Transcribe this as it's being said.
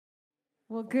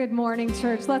Well, good morning,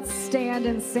 church. Let's stand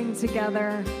and sing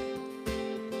together.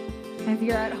 If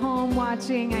you're at home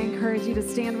watching, I encourage you to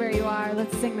stand where you are.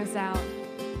 Let's sing this out.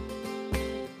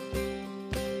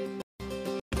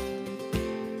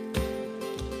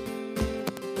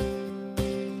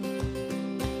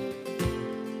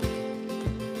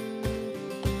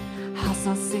 I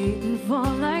saw Satan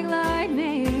fall like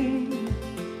lightning.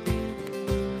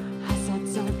 I saw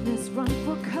darkness run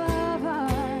for cover.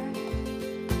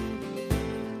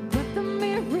 But the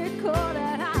miracle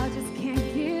that I just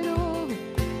can't get over,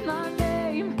 my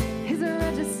name is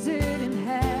registered in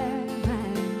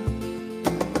heaven.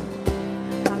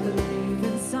 I believe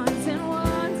in signs and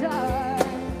wonders.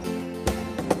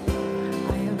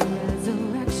 I have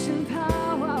resurrection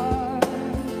power.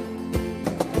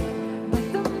 But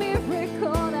the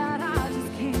miracle that I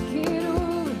just can't get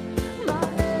over, my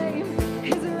name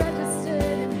is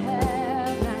registered in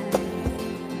heaven.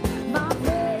 My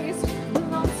praise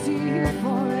belongs to you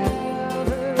forever.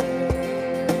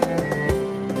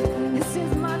 This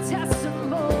is my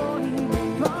testimony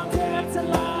from death to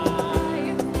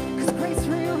life. 'Cause grace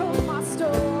rewrote my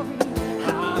story.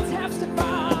 I'll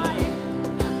testify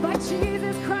by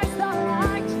Jesus Christ the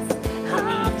righteous.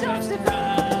 I'm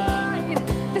justified.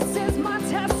 This is my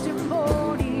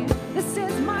testimony. This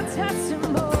is my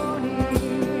testimony.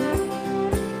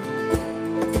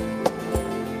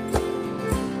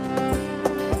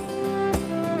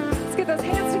 Let's get those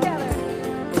hands together.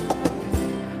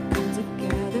 Come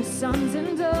together, sons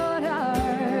and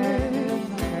daughters,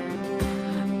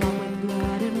 bought with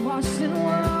blood and washed in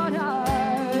water.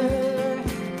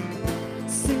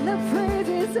 Sing the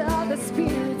praises of the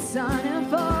Spirit, Son, and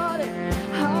Father.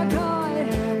 Our God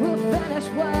will finish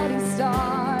what He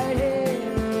started.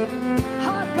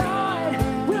 Our God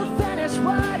will finish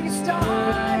what He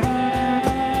started.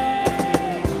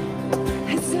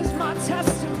 This is my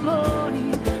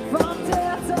testimony from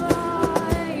death to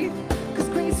life. 'Cause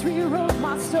grace rewrote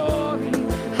my story.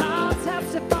 I'll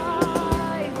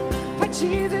testify by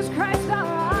Jesus Christ the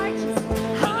righteous.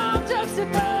 I'm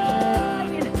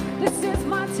justified. This is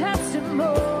my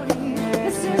testimony.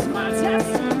 This is my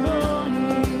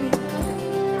testimony.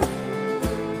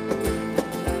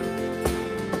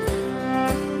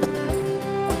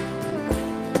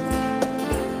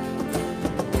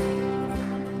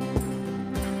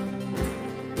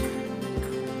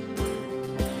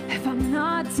 If I'm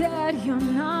not dead, you're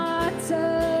not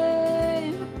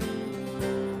dead.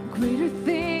 Greater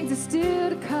things are still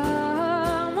to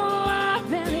come. Oh, I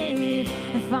believe.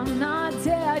 If I'm not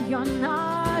dead, you're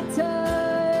not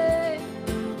dead.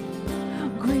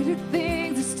 Greater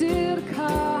things are still to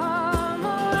come.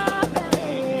 Oh, I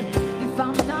believe. If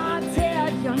I'm not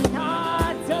dead, you're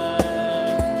not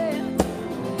dead.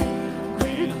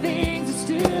 Greater things are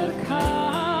still to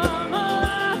come. Oh,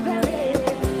 I believe.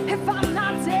 If I'm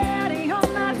not dead, you're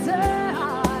not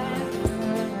dead.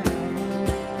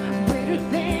 Greater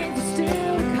things are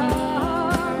still to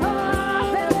come. Oh, I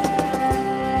believe.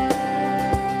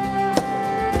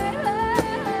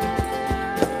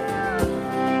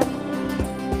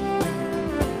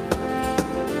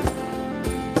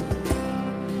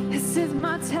 This is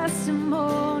my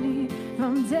testimony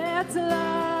from death to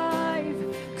life.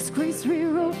 'Cause grace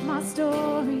rewrote my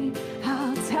story.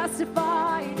 I'll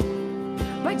testify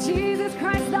by Jesus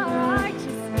Christ the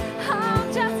righteous. I'm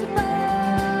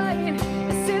justified.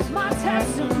 This is my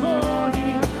testimony.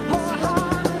 Oh,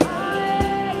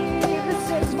 hallelujah. This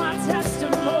is my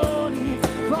testimony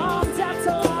from death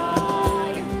to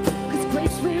life. 'Cause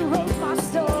grace rewrote my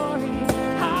story.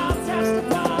 I'll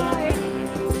testify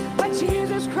by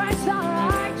Jesus Christ the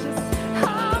righteous.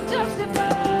 I'm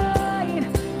justified.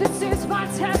 This is my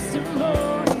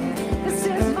testimony. This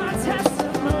is my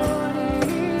testimony.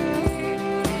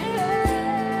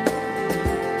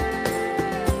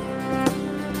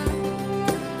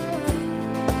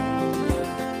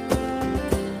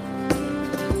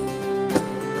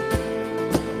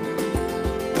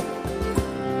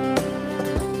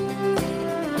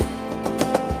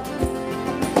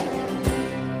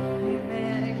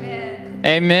 Amen, amen.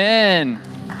 Amen.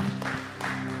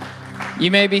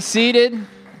 You may be seated.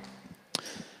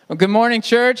 Well, good morning,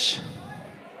 church.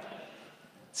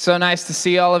 So nice to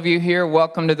see all of you here.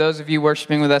 Welcome to those of you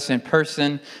worshiping with us in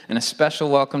person, and a special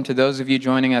welcome to those of you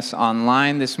joining us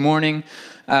online this morning.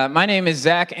 My name is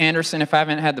Zach Anderson. If I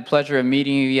haven't had the pleasure of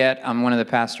meeting you yet, I'm one of the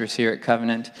pastors here at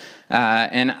Covenant.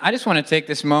 And I just want to take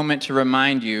this moment to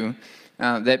remind you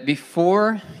that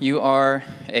before you are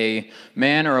a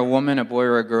man or a woman, a boy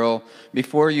or a girl,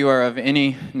 before you are of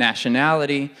any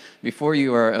nationality, before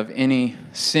you are of any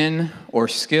sin or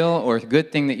skill or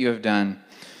good thing that you have done,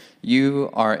 You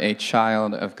are a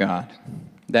child of God.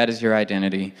 That is your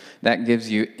identity. That gives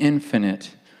you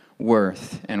infinite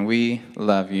worth, and we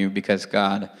love you because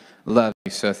God loves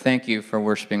you. So thank you for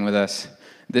worshiping with us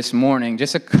this morning.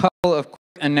 Just a couple of quick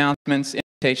announcements,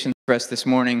 invitations for us this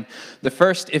morning. The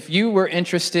first, if you were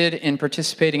interested in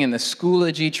participating in the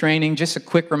Schoology training, just a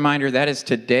quick reminder, that is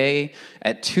today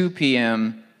at 2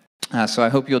 p.m. So I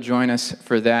hope you'll join us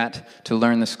for that to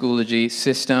learn the Schoology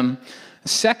system.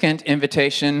 Second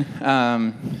invitation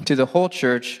to the whole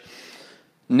church.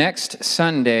 Next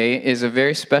Sunday is a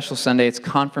very special Sunday. It's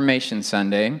Confirmation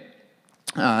Sunday.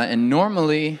 And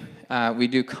normally we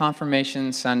do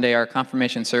Confirmation Sunday. Our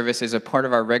confirmation service is a part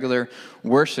of our regular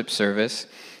worship service.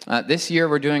 This year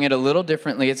we're doing it a little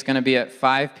differently. It's going to be at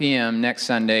 5 p.m. next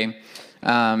Sunday.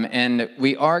 And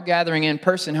we are gathering in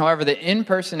person. However, the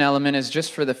in-person element is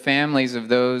just for the families of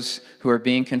those who are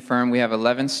being confirmed. We have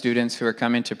 11 students who are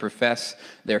coming to profess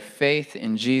their faith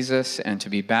in Jesus and to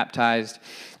be baptized.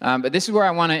 But this is where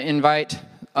I want to invite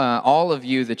all of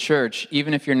you, the church,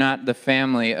 even if you're not the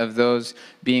family of those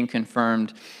being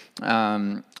confirmed.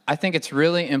 I think it's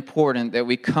really important that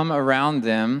we come around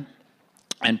them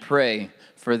and pray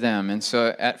for them. And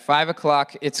so at 5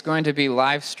 o'clock, it's going to be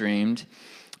live streamed.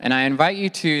 And I invite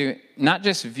you to not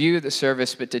just view the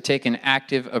service, but to take an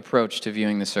active approach to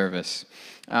viewing the service.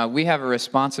 We have a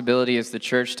responsibility as the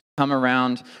church to come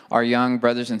around our young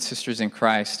brothers and sisters in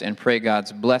Christ and pray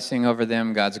God's blessing over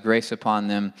them, God's grace upon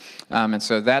them. And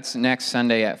so that's next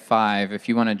Sunday at 5. If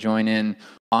you want to join in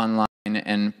online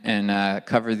and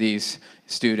cover these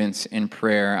students in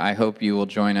prayer, I hope you will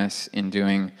join us in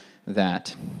doing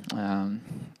that.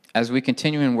 As we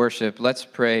continue in worship, let's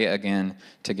pray again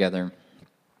together.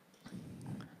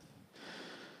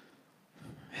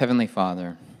 Heavenly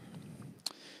Father,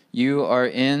 you are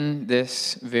in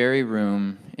this very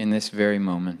room, in this very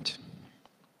moment.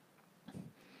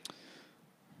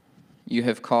 You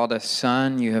have called us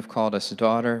son, you have called us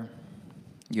daughter,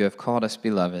 you have called us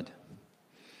beloved.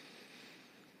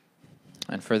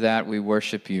 And for that we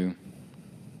worship you.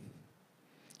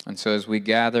 And so as we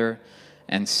gather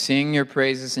and sing your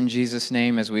praises in Jesus'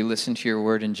 name, as we listen to your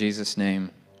word in Jesus' name,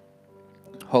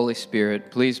 Holy Spirit,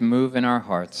 please move in our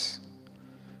hearts.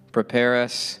 Prepare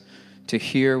us to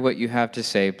hear what you have to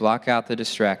say. Block out the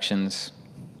distractions.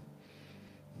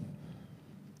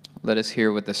 Let us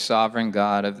hear what the sovereign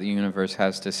God of the universe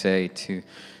has to say to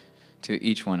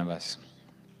each one of us.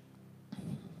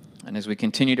 And as we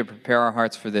continue to prepare our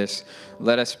hearts for this,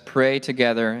 let us pray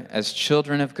together as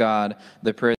children of God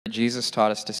the prayer that Jesus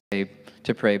taught us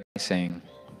to pray by saying,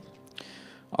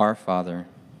 Our Father,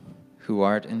 who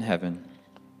art in heaven,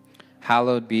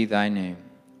 hallowed be thy name.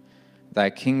 Thy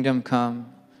kingdom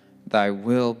come, thy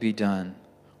will be done,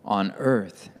 on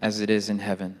earth as it is in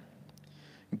heaven.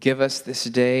 Give us this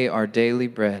day our daily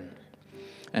bread,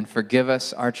 and forgive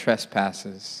us our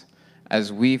trespasses,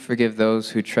 as we forgive those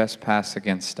who trespass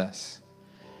against us.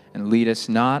 And lead us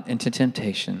not into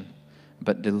temptation,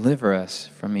 but deliver us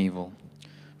from evil.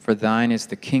 For thine is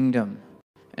the kingdom,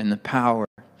 and the power,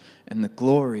 and the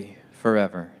glory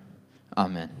forever.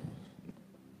 Amen.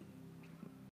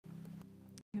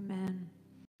 Amen.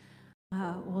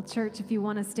 Well, church, if you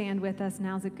want to stand with us,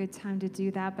 now's a good time to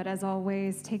do that. But as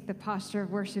always, take the posture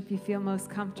of worship you feel most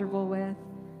comfortable with.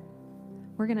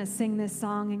 We're going to sing this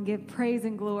song and give praise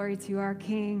and glory to our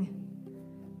King.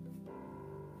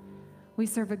 We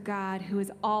serve a God who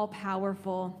is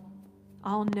all-powerful,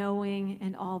 all-knowing,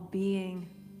 and all-being.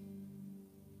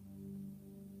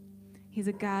 He's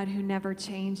a God who never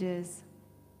changes.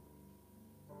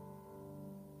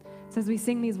 So as we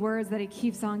sing these words that he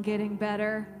keeps on getting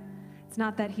better, it's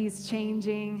not that he's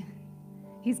changing,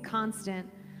 he's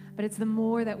constant, but it's the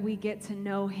more that we get to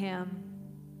know him,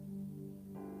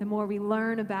 the more we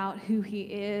learn about who he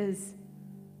is,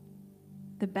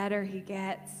 the better he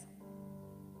gets.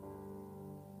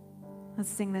 Let's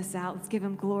sing this out. Let's give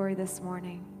him glory this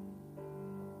morning.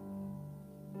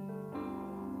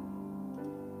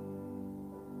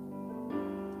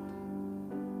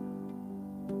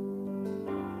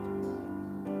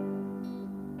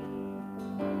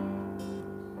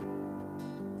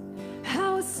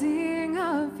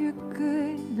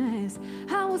 goodness.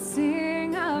 I will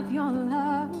sing of your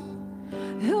love.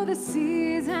 Though the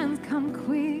seasons come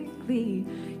quickly,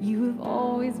 you have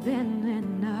always been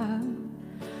enough.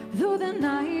 Though the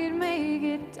night may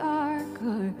get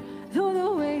darker, though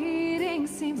the waiting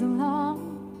seems long,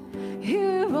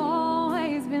 you've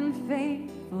always been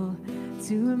faithful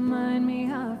to remind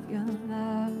me of your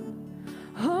love.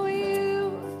 Oh,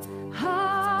 you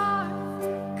are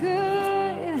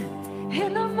good.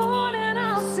 In the morning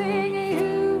I'll sing,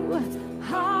 you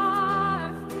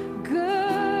are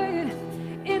good.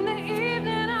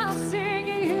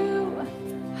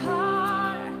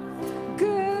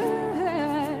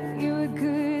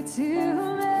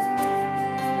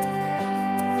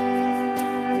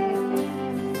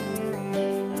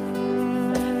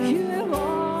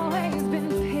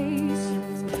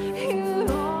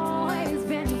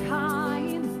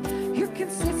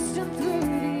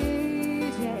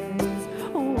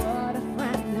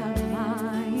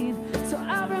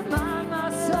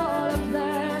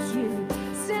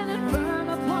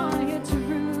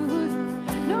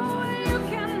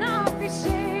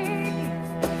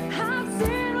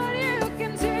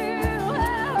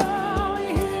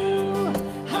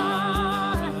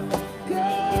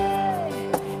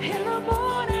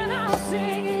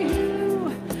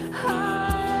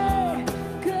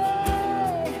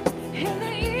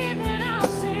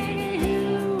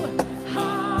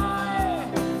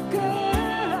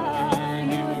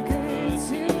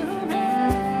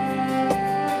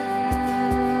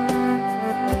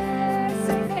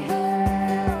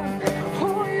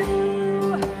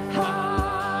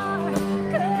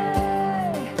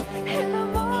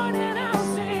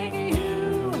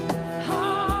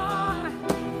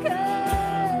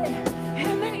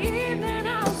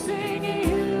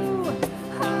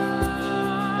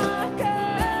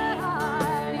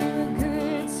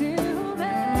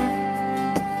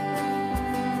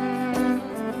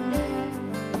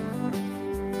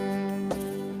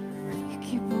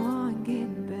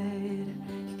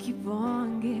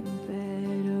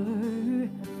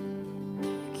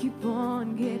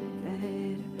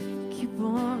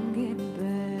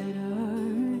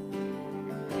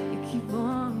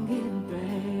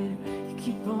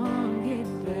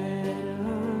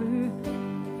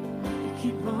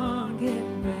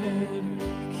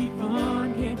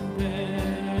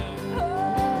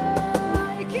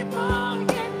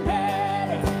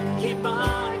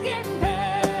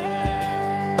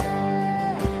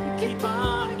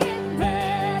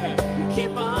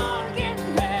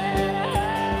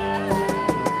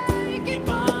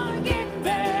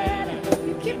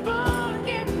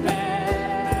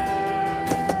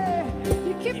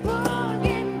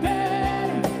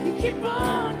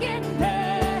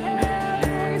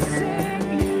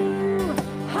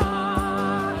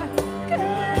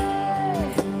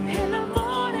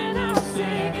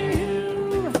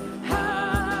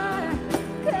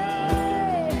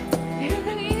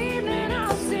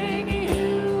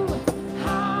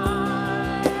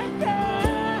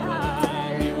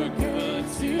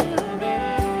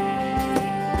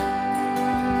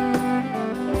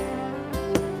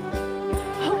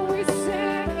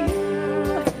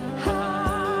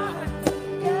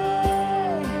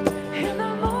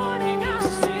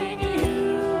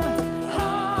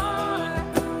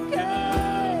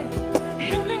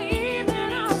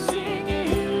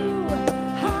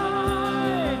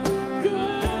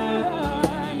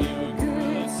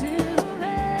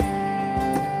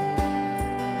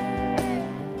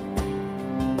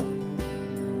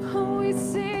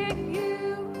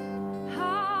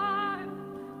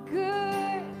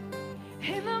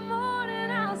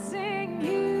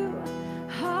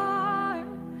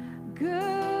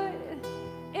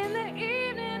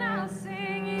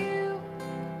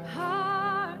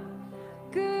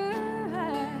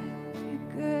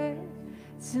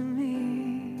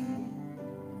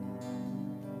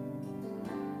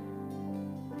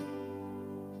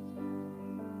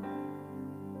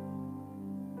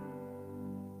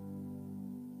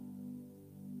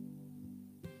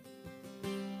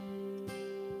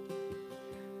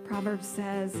 Proverbs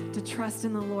says to trust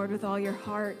in the Lord with all your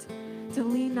heart, to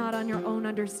lean not on your own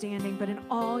understanding, but in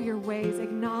all your ways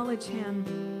acknowledge him,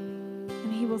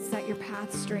 and he will set your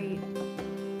path straight.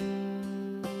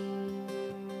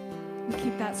 We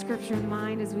keep that scripture in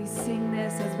mind as we sing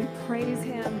this, as we praise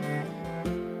him.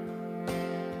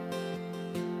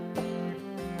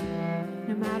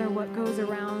 No matter what goes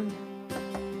on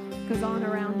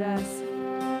around us,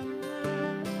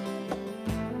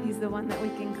 he's the one that we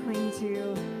can cling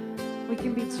to. We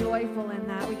can be joyful in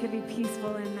that. We can be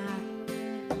peaceful in that.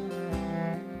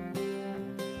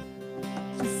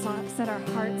 Just set our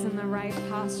hearts in the right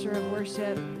posture of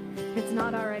worship. If it's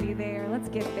not already there, let's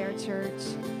get there, church.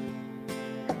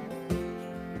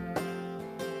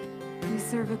 We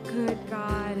serve a good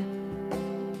God.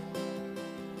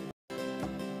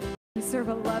 We serve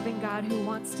a loving God who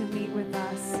wants to meet with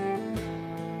us.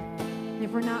 And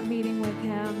if we're not meeting with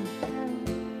him,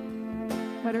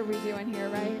 what are we doing here,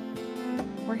 right?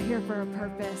 We're here for a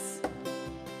purpose.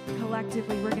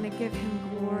 Collectively, we're going to give him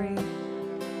glory.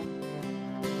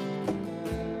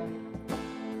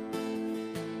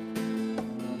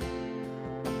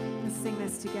 Let's sing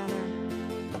this together.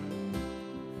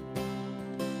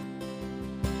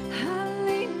 I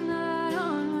lean not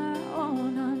on my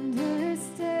own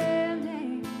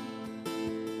understanding.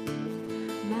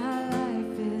 My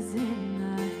life is in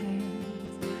the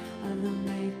hands of the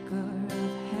maker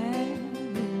of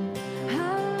heaven. I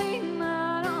lean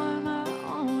not on my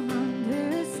own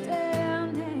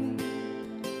understanding.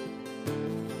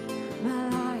 My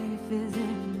life is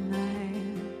in the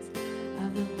hands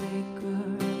of the maker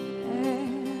of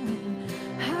heaven.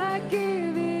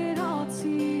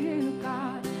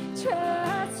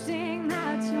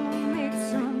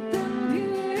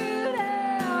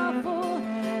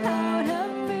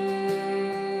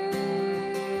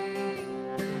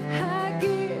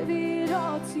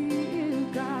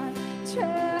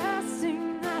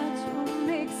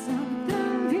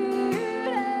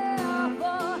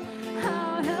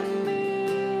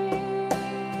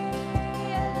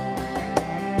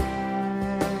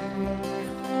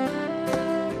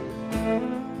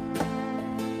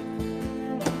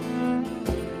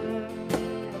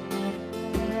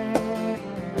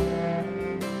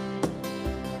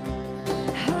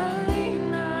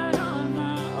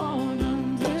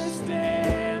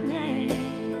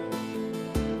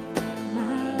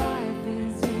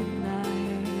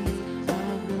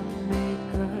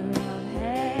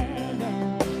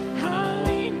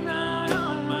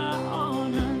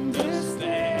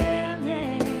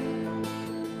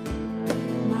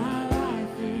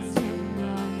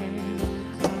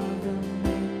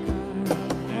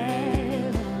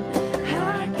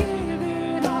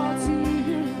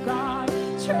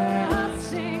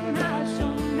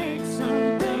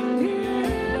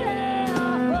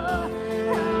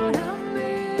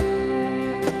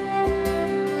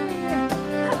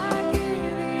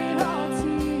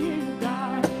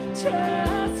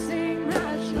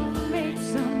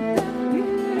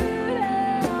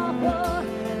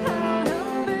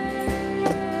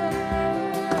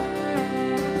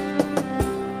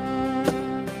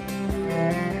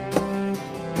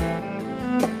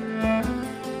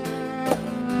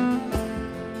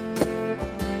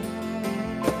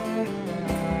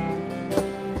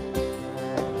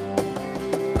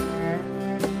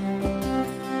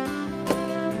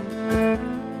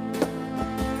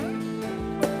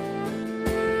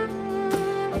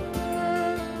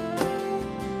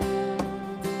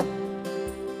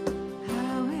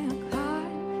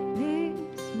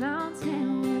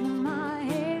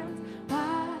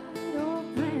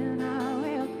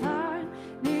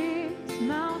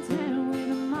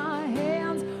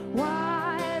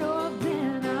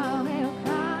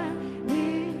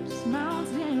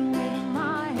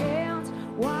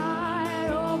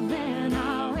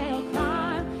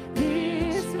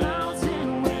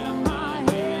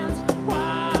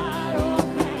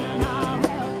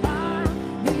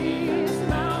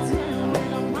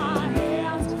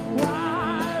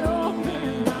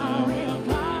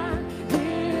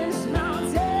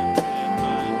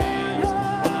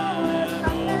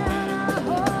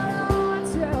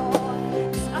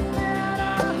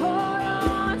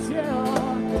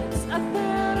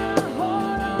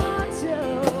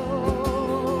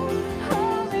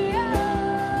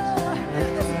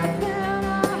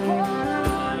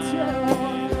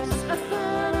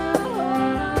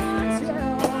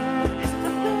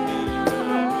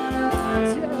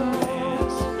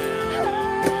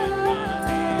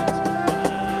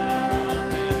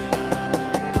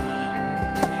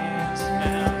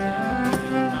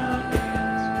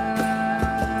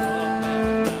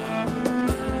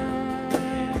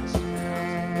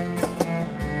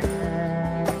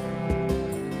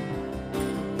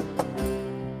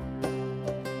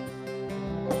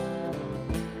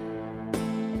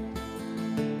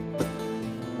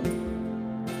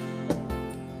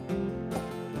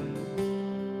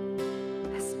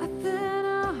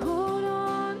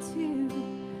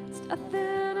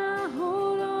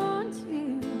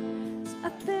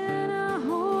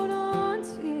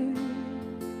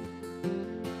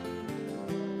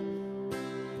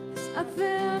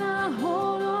 nothing I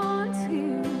hold on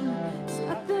to. There's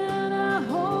nothing I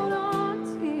hold on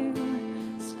to.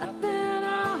 There's nothing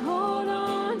I hold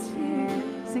on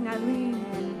to. Sing, I lean.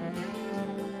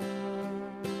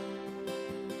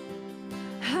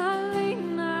 I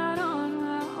lean not on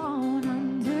my own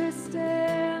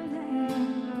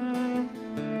understanding.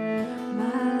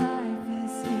 My life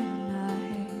is in the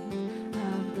hands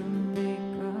of the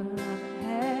maker of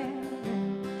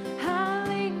heaven. I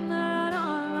lean not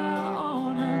on my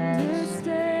own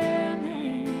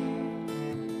understanding.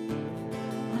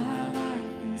 My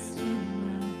life is in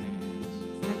the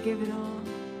hands. I give it all.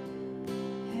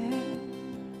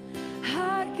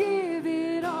 I give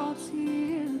it all to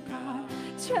you, God,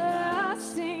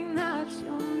 trusting that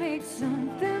you'll make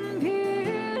something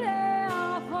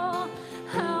beautiful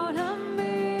out of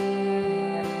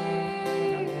me.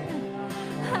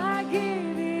 I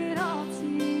give it all to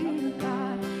you,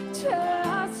 God,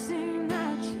 trusting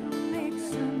that you'll make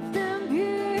something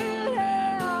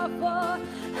beautiful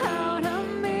out of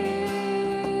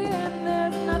me. And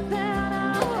there's nothing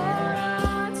I hold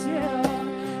on to.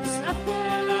 There's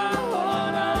nothing I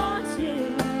hold on to.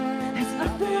 There's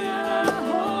nothing I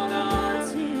hold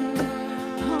on to.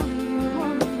 Only you,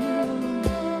 only you.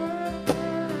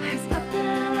 There's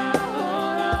nothing I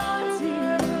hold on to.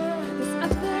 There's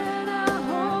nothing I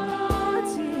hold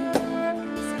on to.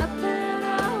 There's nothing I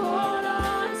hold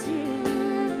on to.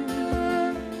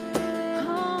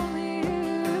 Only you.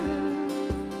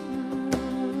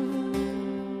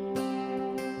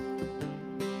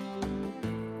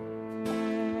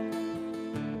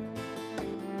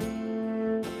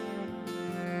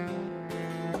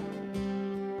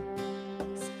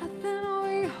 There's nothing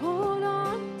we hold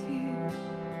on to.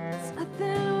 There's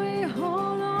nothing we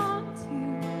hold on to.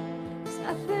 There's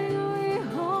nothing we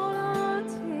hold on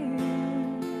to.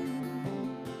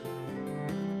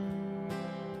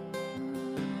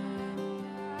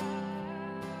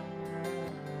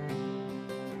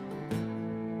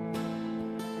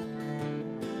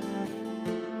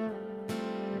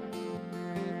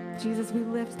 Jesus, we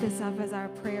lift this up as our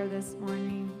prayer this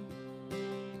morning.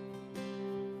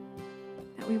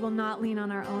 That we will not lean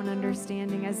on our own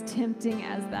understanding, as tempting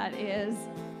as that is,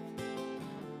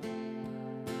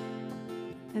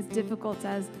 as difficult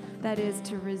as that is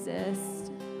to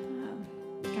resist.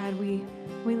 God, we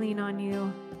lean on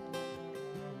you,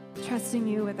 trusting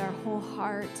you with our whole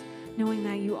heart, knowing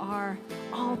that you are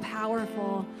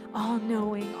all-powerful,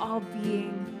 all-knowing,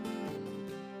 all-being.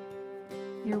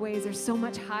 Your ways are so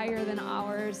much higher than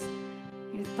ours,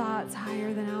 your thoughts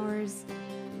higher than ours.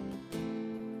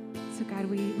 So God,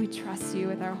 we trust you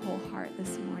with our whole heart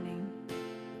this morning.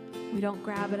 We don't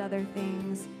grab at other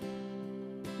things.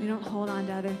 We don't hold on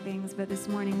to other things, but this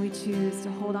morning we choose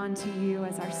to hold on to you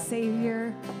as our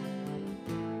Savior,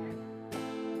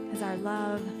 as our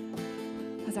love,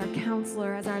 as our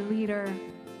counselor, as our leader.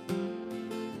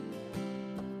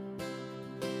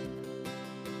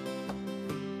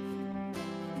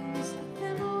 There's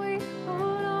nothing we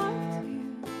hold on to.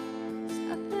 There's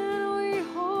nothing we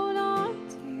hold on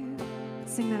to.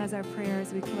 Sing that as our prayer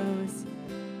as we close.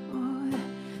 Oh,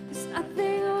 there's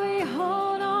nothing we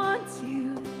hold on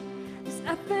to. There's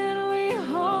nothing we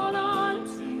hold on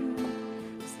to.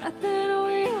 There's nothing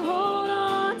we hold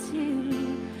on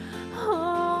to.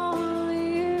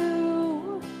 Only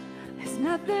you. There's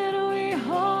nothing we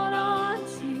hold on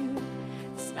to.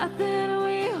 There's nothing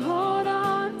we hold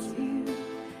on to.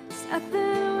 There's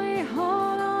nothing we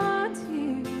hold on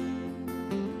to.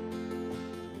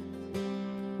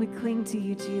 We cling to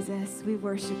you, Jesus. We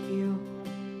worship you.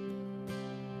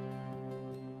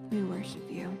 We worship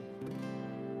you.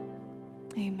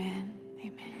 Amen.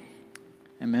 Amen.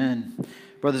 Amen.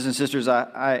 Brothers and sisters,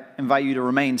 I invite you to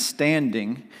remain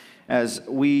standing as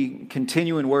we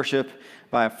continue in worship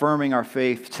by affirming our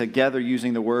faith together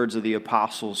using the words of the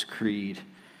Apostles' Creed.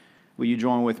 Will you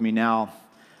join with me now?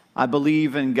 I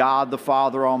believe in God the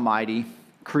Father Almighty,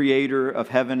 creator of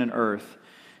heaven and earth,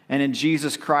 and in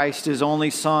Jesus Christ, his only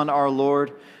Son, our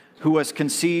Lord, who was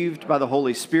conceived by the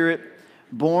Holy Spirit,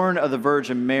 born of the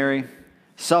Virgin Mary,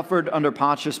 suffered under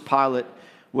Pontius Pilate,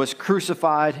 was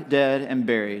crucified, dead, and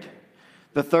buried.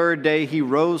 The third day he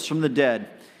rose from the dead.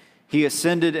 He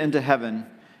ascended into heaven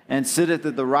and sitteth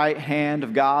at the right hand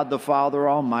of God the Father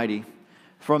Almighty.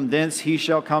 From thence he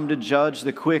shall come to judge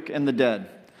the quick and the dead.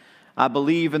 I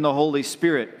believe in the Holy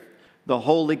Spirit, the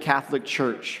holy Catholic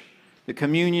Church, the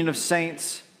communion of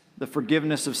saints, the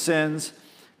forgiveness of sins,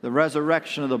 the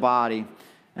resurrection of the body,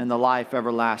 and the life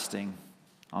everlasting.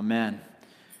 Amen.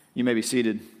 You may be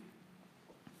seated.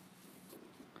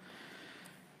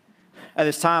 At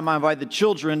this time, I invite the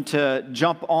children to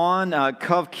jump on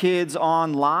Cov Kids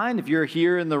Online. If you're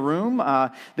here in the room,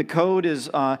 the code is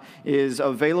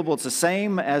available. It's the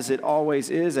same as it always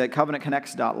is at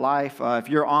covenantconnects.life. If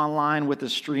you're online with the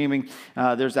streaming,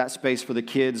 there's that space for the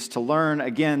kids to learn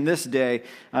again this day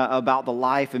about the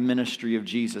life and ministry of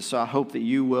Jesus. So I hope that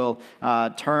you will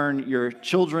turn your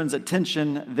children's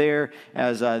attention there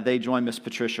as they join Miss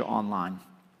Patricia online.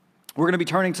 We're going to be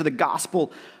turning to the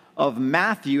Gospel of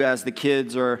Matthew as the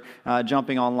kids are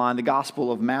jumping online. The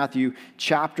Gospel of Matthew,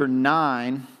 chapter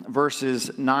 9,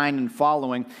 verses 9 and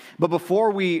following. But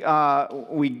before we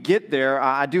get there,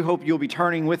 I do hope you'll be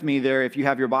turning with me there if you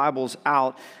have your Bibles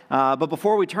out. But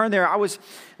before we turn there, I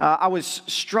was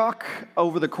struck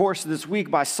over the course of this week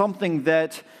by something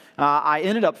that I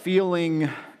ended up feeling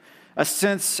a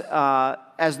sense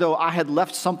as though I had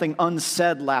left something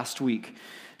unsaid last week.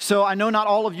 So I know not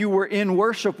all of you were in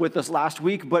worship with us last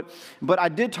week, but I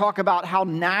did talk about how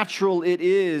natural it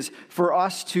is for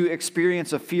us to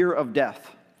experience a fear of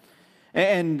death.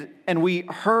 And we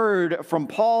heard from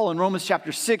Paul in Romans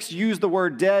chapter 6 use the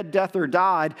word dead, death, or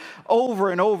died over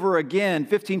and over again,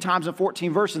 15 times in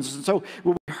 14 verses. And so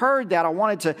when we heard that, I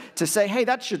wanted to say, hey,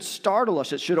 that should startle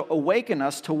us. It should awaken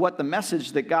us to what the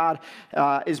message that God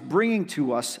is bringing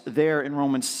to us there in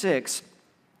Romans 6.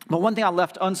 But one thing I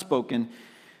left unspoken,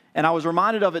 and I was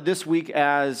reminded of it this week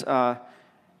as a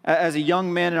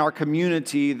young man in our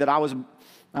community that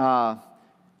that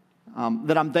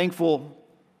I'm thankful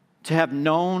to have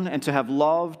known and to have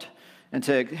loved and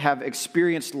to have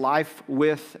experienced life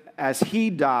with as he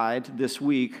died this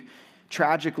week,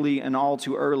 tragically and all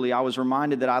too early. I was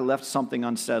reminded that I left something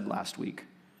unsaid last week.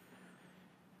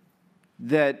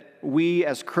 That we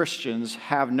as Christians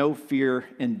have no fear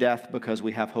in death because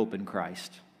we have hope in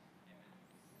Christ.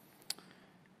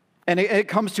 And it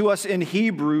comes to us in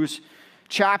Hebrews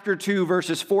chapter 2,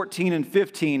 verses 14 and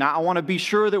 15. I want to be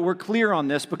sure that we're clear on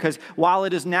this because while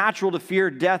it is natural to fear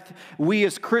death, we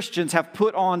as Christians have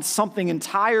put on something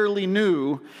entirely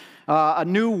new, a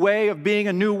new way of being,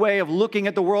 a new way of looking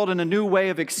at the world, and a new way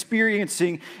of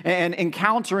experiencing and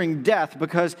encountering death,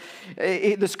 because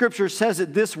the scripture says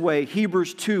it this way,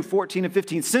 Hebrews 2, 14 and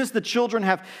 15. Since the children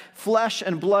have flesh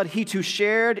and blood, he too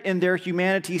shared in their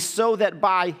humanity, so that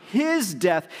by his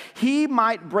death he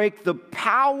might break the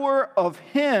power of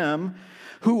him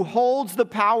who holds the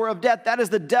power of death. That is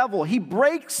the devil. He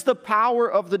breaks the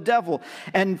power of the devil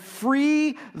and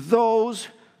free those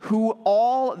who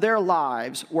all their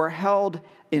lives were held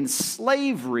in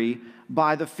slavery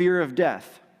by the fear of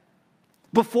death.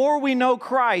 Before we know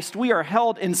Christ, we are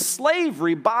held in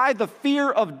slavery by the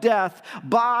fear of death,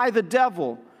 by the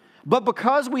devil. But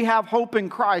because we have hope in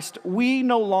Christ, we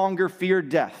no longer fear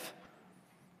death.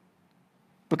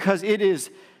 Because it is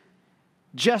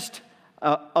just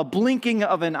a blinking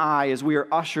of an eye as we are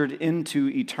ushered into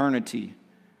eternity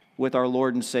with our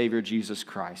Lord and Savior, Jesus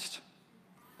Christ.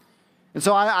 And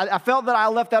so I felt that I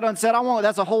left that unsaid.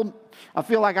 I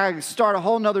feel like I could start a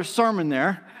whole nother sermon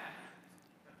there.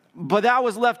 But that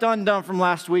was left undone from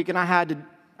last week, and I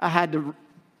had to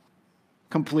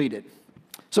complete it.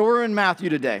 So we're in Matthew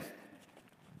today.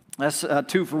 That's a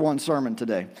 2-for-1 sermon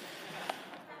today.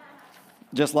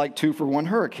 Just like 2-for-1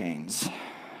 hurricanes.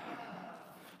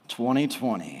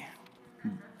 2020.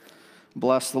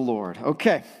 Bless the Lord.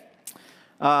 Okay.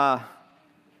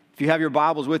 If you have your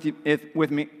Bibles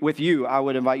with you, I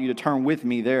would invite you to turn with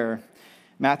me there.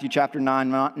 Matthew chapter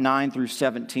 9 through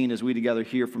 17, as we together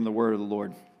hear from the word of the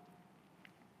Lord.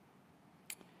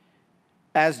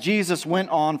 As Jesus went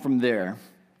on from there,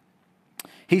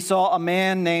 he saw a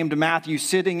man named Matthew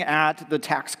sitting at the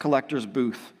tax collector's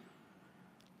booth.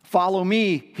 "Follow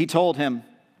me," he told him.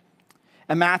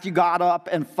 And Matthew got up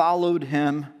and followed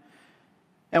him.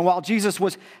 And while Jesus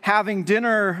was having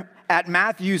dinner at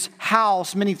Matthew's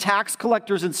house, many tax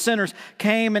collectors and sinners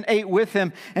came and ate with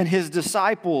him and his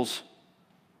disciples.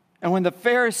 And when the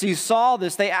Pharisees saw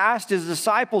this, they asked his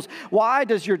disciples, "Why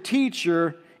does your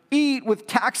teacher eat with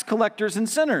tax collectors and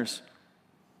sinners?"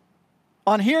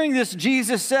 On hearing this,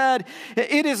 Jesus said,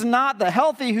 "It is not the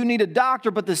healthy who need a doctor,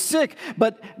 but the sick.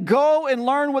 But go and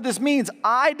learn what this means.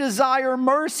 I desire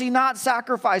mercy, not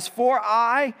sacrifice, for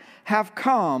I have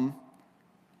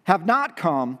not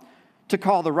come to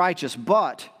call the righteous,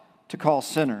 but to call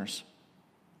sinners."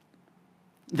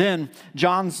 Then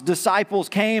John's disciples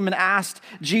came and asked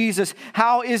Jesus,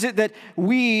 "How is it that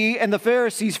we and the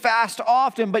Pharisees fast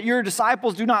often, but your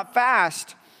disciples do not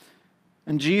fast?"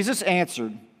 And Jesus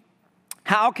answered,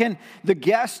 "How can the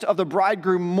guest of the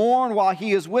bridegroom mourn while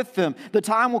he is with them? The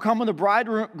time will come when the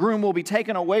bridegroom will be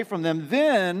taken away from them.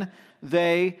 Then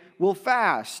they will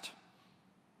fast.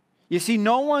 You see,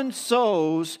 no one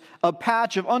sews a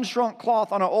patch of unshrunk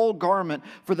cloth on an old garment,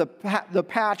 for the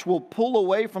patch will pull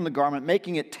away from the garment,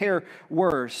 making it tear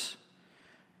worse.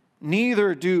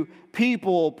 Neither do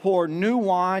people pour new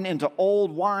wine into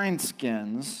old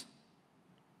wineskins.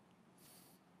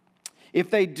 If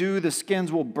they do, the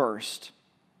skins will burst.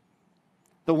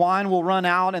 The wine will run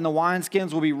out and the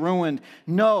wineskins will be ruined.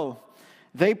 No,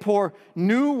 they pour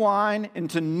new wine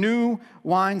into new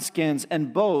wineskins,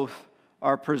 and both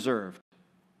are preserved.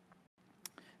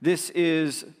 This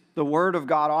is the word of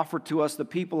God offered to us, the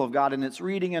people of God, in its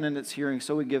reading and in its hearing.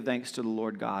 So we give thanks to the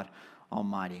Lord God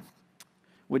Almighty.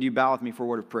 Would you bow with me for a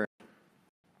word of prayer?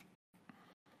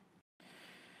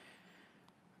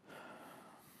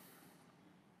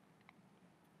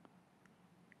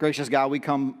 Gracious God, we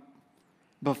come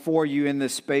before you in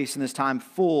this space, in this time,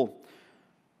 full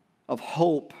of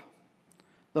hope.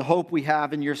 The hope we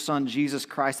have in your Son, Jesus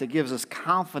Christ, that gives us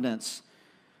confidence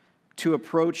to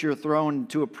approach your throne,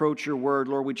 to approach your word.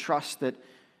 Lord, we trust that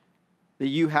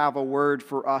you have a word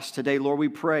for us today. Lord, we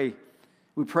pray,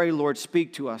 Lord,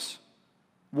 speak to us.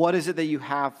 What is it that you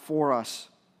have for us?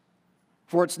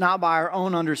 For it's not by our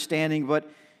own understanding, but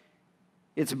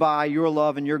it's by your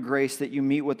love and your grace that you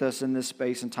meet with us in this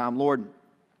space and time. Lord,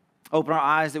 open our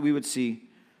eyes that we would see,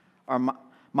 our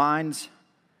minds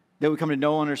that we come to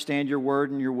know and understand your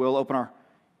word and your will. Open our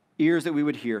ears that we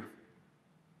would hear.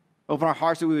 Open our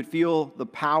hearts that we would feel the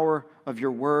power of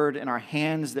your word, and our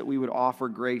hands that we would offer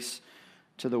grace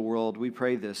to the world. We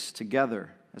pray this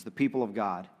together as the people of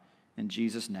God. In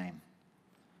Jesus' name,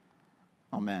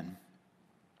 amen.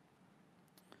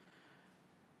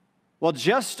 Well,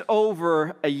 just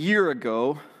over a year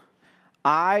ago,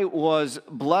 I was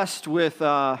blessed with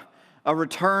a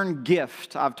return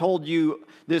gift. I've told you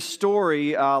this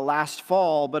story last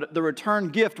fall, but the return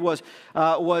gift was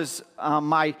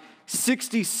my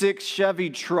 66 Chevy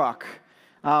truck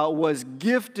was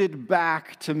gifted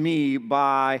back to me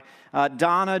by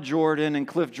Donna Jordan and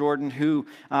Cliff Jordan, who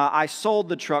I sold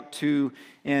the truck to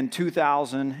in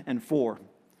 2004.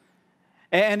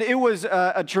 And it was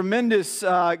a tremendous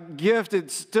gift.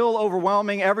 It's still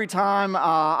overwhelming every time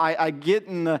I get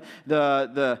in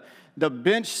the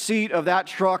bench seat of that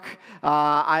truck.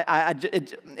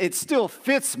 It still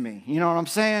fits me. You know what I'm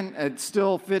saying? It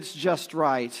still fits just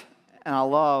right. And I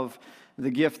love the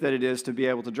gift that it is to be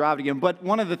able to drive it again. But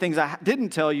one of the things I didn't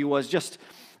tell you was just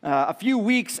a few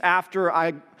weeks after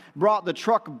I brought the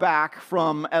truck back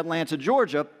from Atlanta,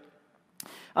 Georgia,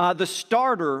 the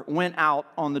starter went out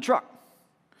on the truck.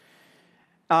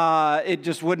 It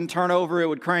just wouldn't turn over. It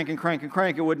would crank and crank and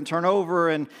crank. It wouldn't turn over.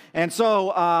 And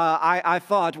so I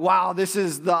thought, wow, this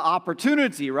is the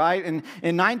opportunity, right? And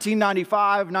in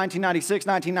 1995, 1996,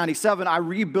 1997, I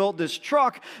rebuilt this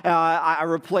truck. I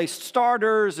replaced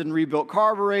starters and rebuilt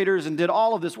carburetors and did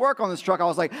all of this work on this truck. I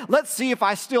was like, let's see if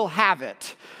I still have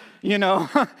it. You know,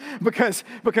 because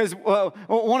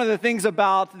one of the things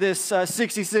about this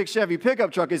 66 Chevy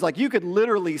pickup truck is like you could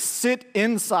literally sit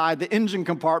inside the engine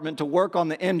compartment to work on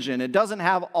the engine. It doesn't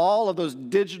have all of those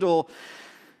digital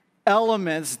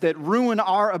elements that ruin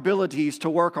our abilities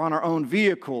to work on our own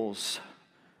vehicles.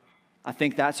 I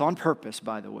think that's on purpose,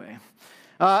 by the way.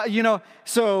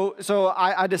 So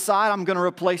I decide I'm going to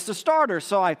replace the starter.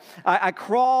 So I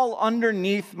crawl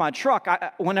underneath my truck.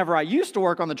 Whenever I used to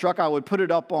work on the truck, I would put it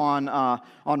up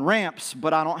on ramps,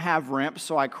 but I don't have ramps,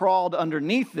 so I crawled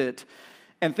underneath it,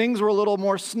 and things were a little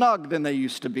more snug than they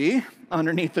used to be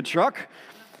underneath the truck.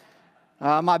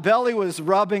 My belly was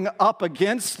rubbing up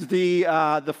against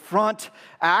the front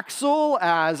axle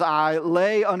as I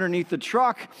lay underneath the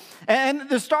truck. And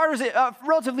the starter is a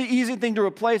relatively easy thing to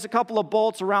replace, a couple of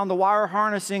bolts around the wire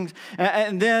harnessing,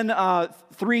 and then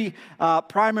 3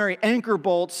 primary anchor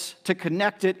bolts to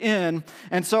connect it in.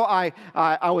 And so I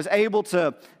was able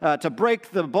to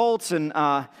break the bolts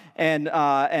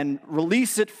and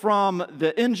release it from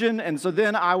the engine. And so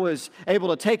then I was able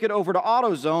to take it over to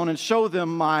AutoZone and show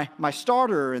them my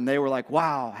starter. And they were like,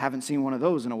 wow, haven't seen one of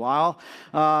those in a while,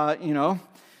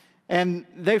 And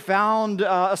they found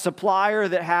a supplier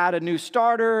that had a new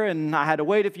starter, and I had to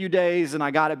wait a few days, and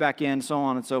I got it back in, so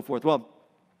on and so forth. Well,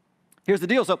 here's the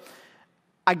deal. So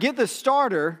I get this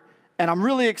starter, and I'm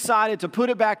really excited to put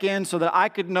it back in so that I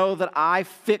could know that I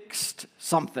fixed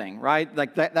something, right?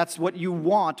 Like that's what you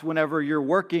want whenever you're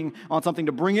working on something,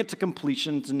 to bring it to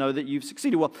completion, to know that you've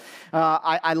succeeded. Well,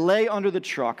 I lay under the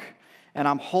truck, and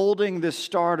I'm holding this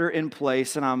starter in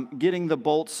place, and I'm getting the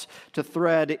bolts to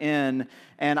thread in,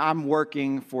 and I'm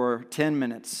working for 10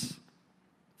 minutes,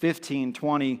 15,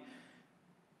 20,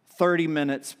 30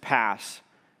 minutes pass,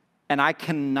 and I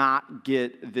cannot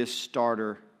get this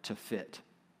starter to fit.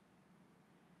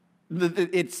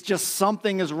 It's just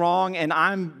something is wrong, and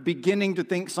I'm beginning to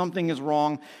think something is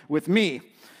wrong with me.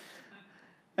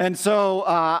 And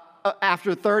so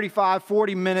after 35,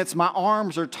 40 minutes, my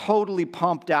arms are totally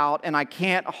pumped out, and I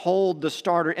can't hold the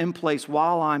starter in place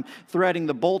while I'm threading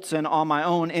the bolts in on my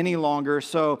own any longer.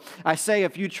 So I say a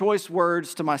few choice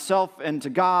words to myself and to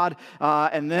God,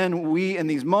 and then we, in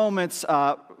these moments,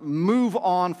 move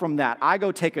on from that. I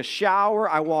go take a shower,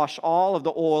 I wash all of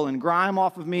the oil and grime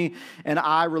off of me, and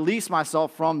I release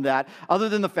myself from that, other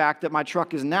than the fact that my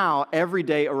truck is now every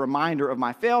day a reminder of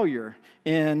my failure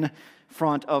in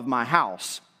front of my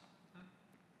house.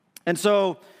 And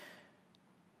so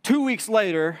 2 weeks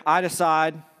later, I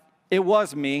decide it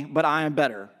was me, but I am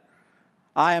better.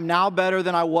 I am now better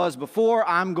than I was before.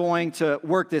 I'm going to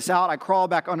work this out. I crawl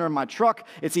back under my truck.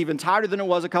 It's even tighter than it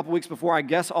was a couple weeks before. I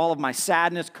guess all of my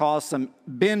sadness caused some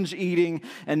binge eating,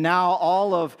 and now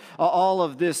all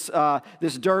of this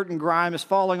dirt and grime is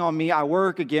falling on me. I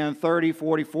work again 30,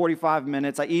 40, 45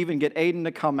 minutes. I even get Aiden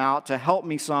to come out to help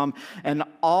me some, and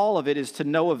all of it is to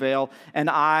no avail. And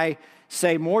I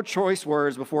say more choice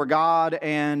words before God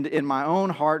and in my own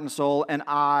heart and soul, and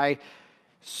I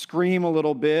scream a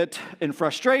little bit in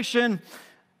frustration,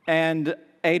 and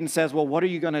Aiden says, well, what are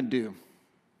you going to do?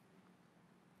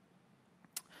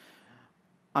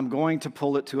 I'm going to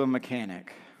pull it to a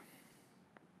mechanic,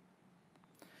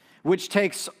 which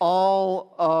takes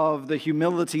all of the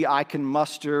humility I can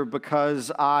muster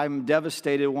because I'm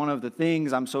devastated. One of the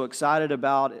things I'm so excited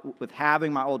about with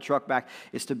having my old truck back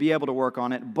is to be able to work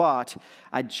on it, but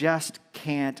I just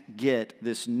can't get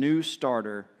this new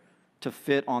starter to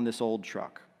fit on this old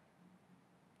truck.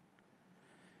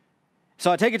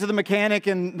 So I take it to the mechanic,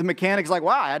 and the mechanic's like,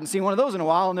 wow, I hadn't seen one of those in a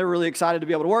while, and they're really excited to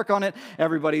be able to work on it.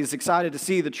 Everybody's excited to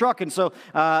see the truck, and so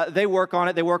they work on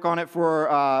it. They work on it for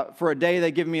a day.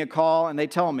 They give me a call, and they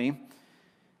tell me,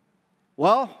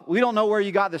 well, we don't know where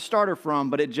you got this starter from,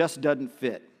 but it just doesn't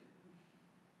fit.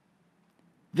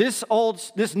 This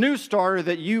new starter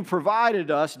that you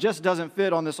provided us just doesn't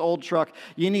fit on this old truck.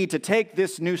 You need to take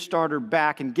this new starter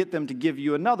back and get them to give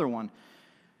you another one.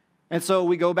 And so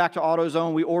we go back to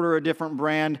AutoZone, we order a different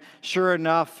brand. Sure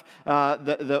enough,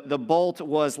 the bolt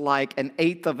was like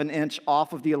 1/8 of an inch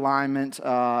off of the alignment,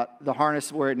 the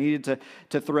harness where it needed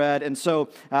to thread. And so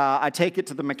I take it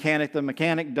to the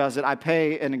mechanic does it. I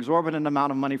pay an exorbitant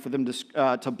amount of money for them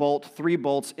to bolt 3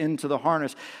 bolts into the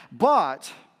harness.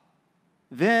 But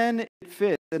then it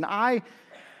fits. And I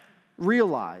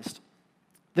realized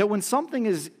that when something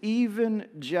is even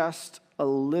just a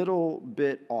little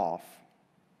bit off,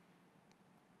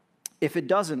 if it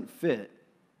doesn't fit,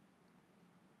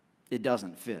 it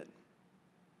doesn't fit.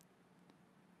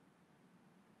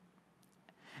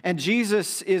 And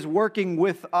Jesus is working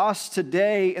with us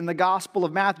today in the Gospel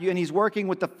of Matthew, and he's working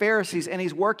with the Pharisees, and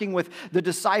he's working with the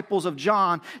disciples of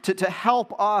John to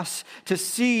help us to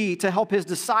see, to help his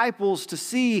disciples to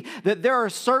see that there are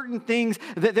certain things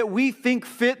that we think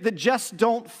fit that just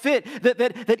don't fit,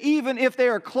 that even if they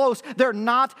are close, they're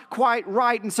not quite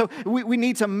right. And so we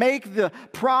need to make the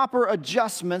proper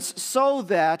adjustments so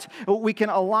that we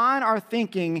can align our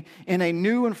thinking in a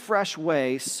new and fresh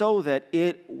way so that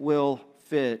it will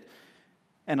fit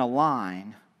and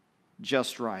align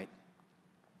just right.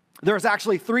 There's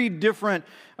actually 3 different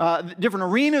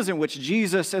arenas in which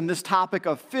Jesus and this topic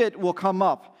of fit will come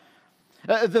up.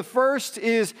 The first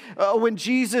is when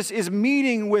Jesus is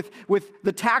meeting with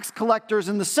the tax collectors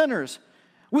and the sinners.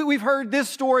 We've heard this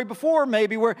story before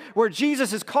maybe where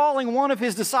Jesus is calling one of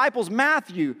his disciples,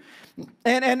 Matthew.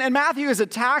 And Matthew is a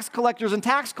tax collector, and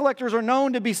tax collectors are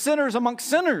known to be sinners amongst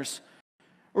sinners.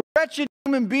 Wretched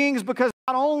human beings, because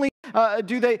not only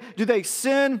do they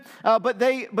sin, but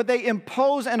they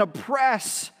impose and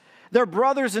oppress their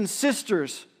brothers and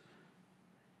sisters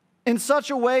in such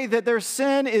a way that their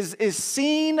sin is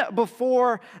seen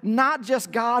before not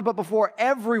just God, but before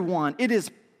everyone. It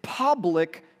is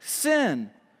public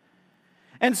sin.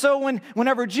 And so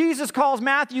whenever Jesus calls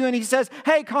Matthew and he says,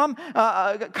 hey, come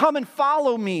and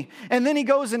follow me, and then he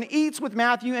goes and eats with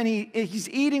Matthew and he's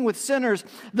eating with sinners,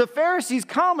 the Pharisees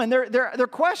come and they're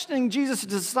questioning Jesus'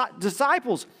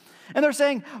 disciples. And they're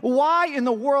saying, why in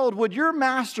the world would your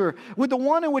master, would the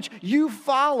one in which you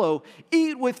follow,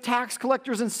 eat with tax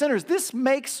collectors and sinners? This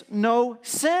makes no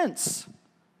sense.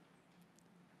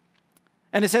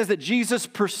 And it says that Jesus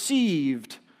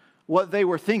perceived what they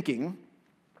were thinking,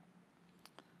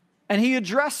 and he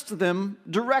addressed them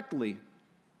directly.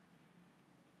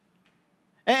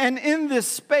 And in this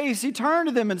space, he turned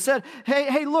to them and said,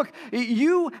 hey, look,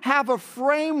 you have a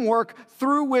framework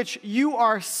through which you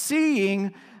are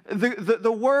seeing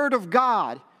the Word of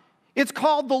God. It's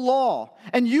called the law.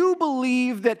 And you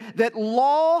believe that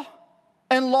law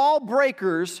and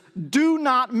lawbreakers do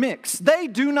not mix. They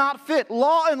do not fit.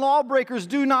 Law and lawbreakers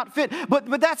do not fit.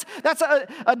 But that's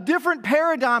a different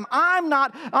paradigm. I'm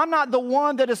not the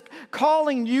one that is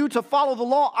calling you to follow the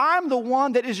law. I'm the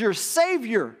one that is your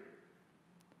Savior.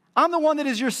 I'm the one that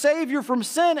is your Savior from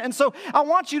sin. And so I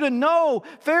want you to know,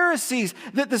 Pharisees,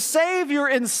 that the Savior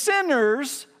and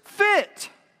sinners fit.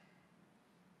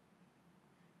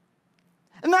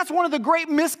 And that's one of the great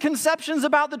misconceptions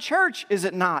about the church, is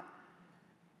it not?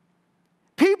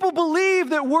 People believe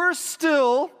that we're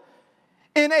still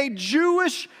in a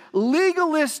Jewish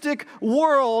legalistic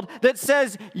world that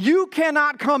says you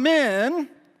cannot come in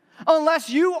unless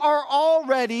you are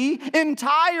already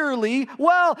entirely,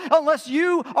 unless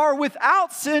you are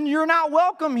without sin, you're not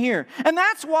welcome here. And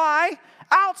that's why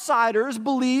outsiders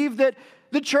believe that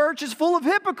the church is full of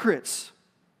hypocrites.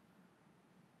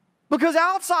 Because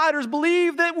outsiders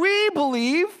believe that we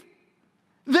believe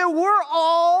that we're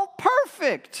all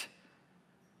perfect.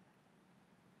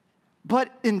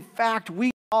 But in fact,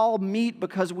 we all meet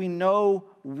because we know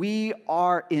we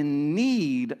are in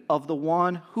need of the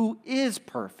one who is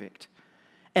perfect,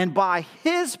 and by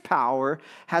His power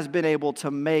has been able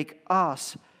to make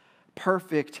us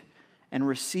perfect and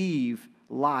receive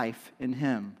life in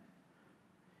Him.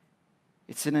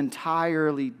 It's an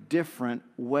entirely different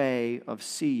way of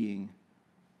seeing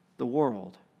the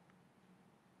world.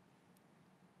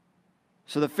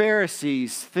 So the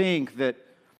Pharisees think that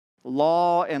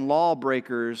law and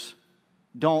lawbreakers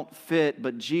don't fit,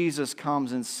 but Jesus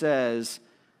comes and says,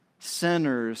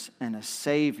 sinners and a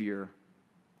Savior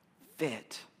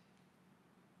fit.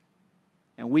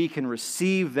 And we can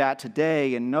receive that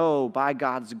today and know by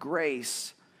God's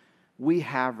grace we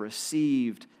have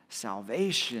received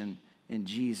salvation in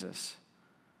Jesus.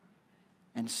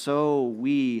 And so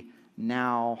we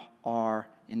now are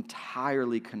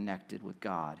entirely connected with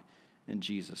God in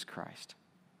Jesus Christ.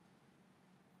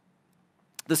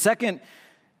 The second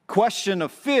question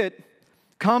of fit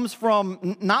comes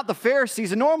from not the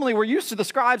Pharisees. And normally we're used to the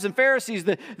scribes and Pharisees,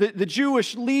 the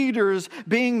Jewish leaders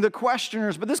being the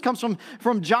questioners. But this comes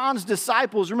from John's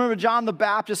disciples. Remember John the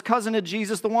Baptist, cousin of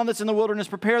Jesus, the one that's in the wilderness,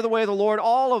 prepare the way of the Lord,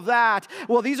 all of that.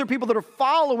 Well, these are people that are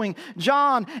following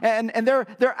John, and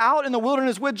they're out in the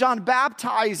wilderness with John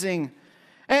baptizing.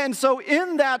 And so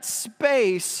in that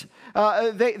space,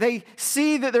 they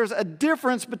see that there's a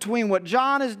difference between what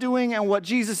John is doing and what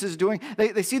Jesus is doing.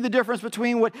 They see the difference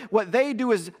between what they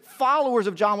do as followers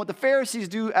of John, what the Pharisees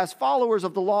do as followers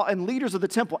of the law and leaders of the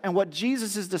temple, and what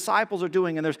Jesus' disciples are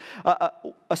doing. And there's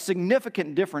a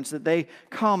significant difference that they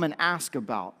come and ask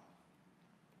about.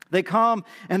 They come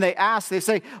and they ask, they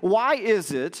say, why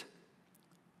is it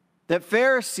that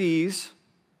Pharisees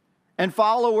and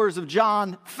followers of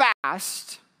John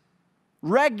fast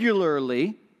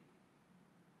regularly,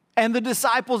 and the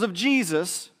disciples of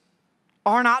Jesus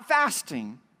are not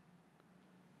fasting?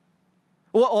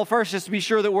 Well, first, just to be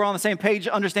sure that we're on the same page,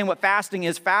 understand what fasting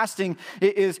is. Fasting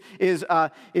is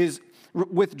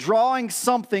withdrawing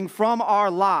something from our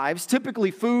lives,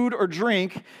 typically food or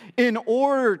drink, in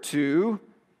order to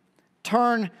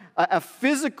turn a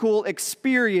physical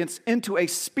experience into a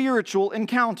spiritual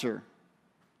encounter.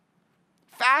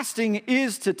 Fasting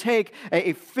is to take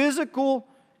a physical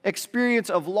experience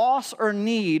of loss or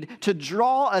need to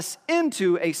draw us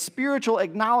into a spiritual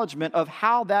acknowledgement of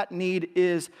how that need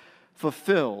is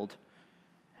fulfilled.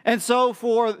 And so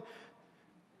for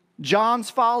John's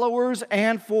followers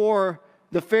and for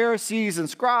the Pharisees and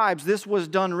scribes, this was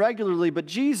done regularly, but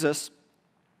Jesus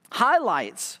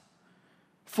highlights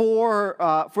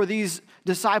for these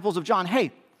disciples of John,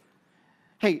 hey,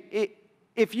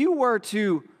 if you were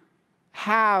to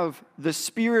have the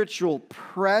spiritual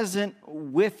present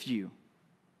with you,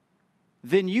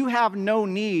 then you have no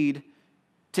need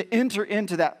to enter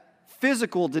into that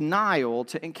physical denial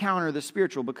to encounter the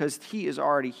spiritual, because He is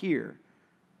already here.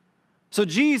 So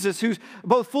Jesus, who's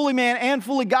both fully man and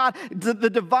fully God, the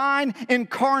divine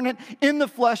incarnate in the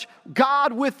flesh,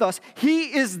 God with us,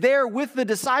 He is there with the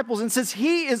disciples. And since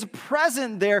He is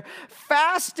present there,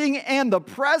 fasting and the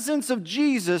presence of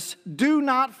Jesus do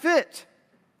not fit.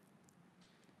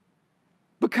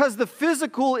 Because the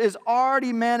physical is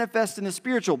already manifest in the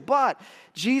spiritual. But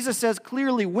Jesus says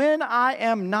clearly, when I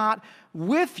am not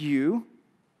with you,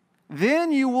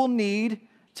 then you will need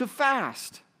to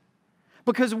fast.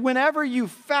 Because whenever you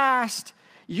fast,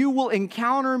 you will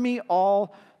encounter me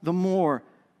all the more.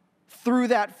 Through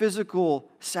that physical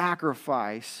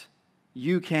sacrifice,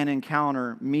 you can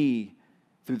encounter me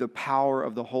through the power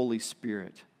of the Holy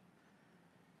Spirit.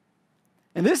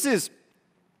 And this is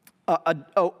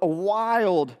a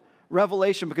wild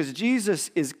revelation, because Jesus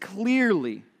is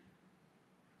clearly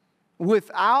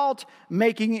without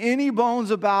making any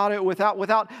bones about it,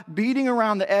 without beating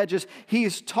around the edges. He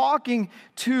is talking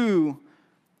to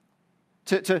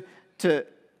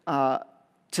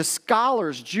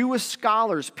scholars, Jewish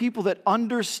scholars, people that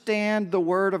understand the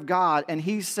Word of God. And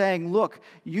he's saying, look,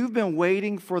 you've been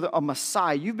waiting for a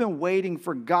Messiah. You've been waiting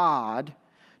for God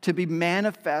to be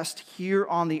manifest here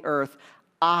on the earth.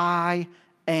 I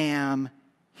am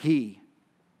He.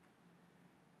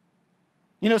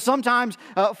 You know, sometimes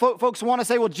folks want to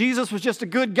say, well, Jesus was just a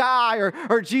good guy,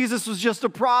 or Jesus was just a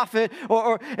prophet,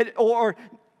 or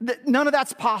none of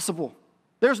that's possible.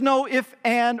 There's no if,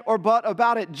 and, or but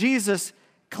about it. Jesus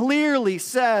clearly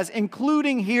says,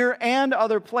 including here and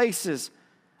other places,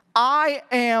 I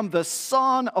am the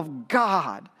Son of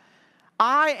God.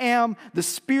 I am the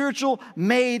spiritual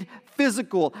made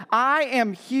physical. I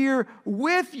am here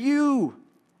with you.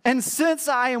 And since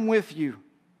I am with you,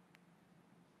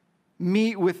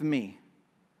 meet with me.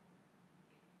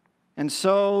 And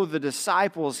so the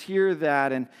disciples hear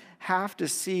that and have to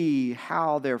see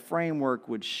how their framework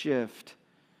would shift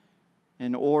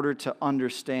in order to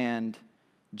understand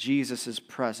Jesus'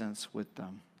 presence with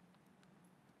them.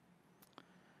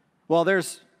 Well,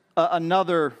 there's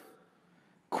another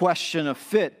question of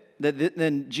fit that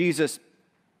then Jesus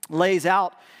lays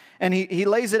out, and he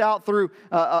lays it out through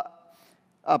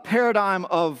a paradigm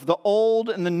of the old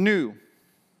and the new.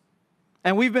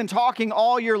 And we've been talking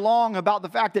all year long about the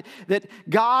fact that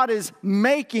God is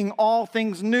making all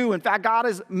things new. In fact, God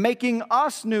is making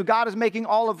us new. God is making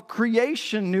all of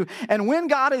creation new. And when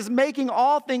God is making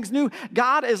all things new,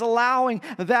 God is allowing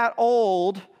that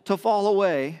old to fall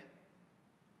away.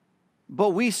 But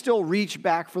we still reach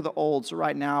back for the old. So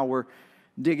right now we're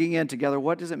digging in together.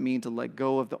 What does it mean to let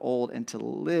go of the old and to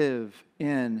live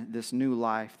in this new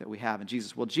life that we have in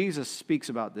Jesus? Well, Jesus speaks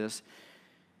about this.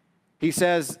 He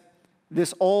says,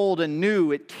 this old and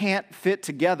new, it can't fit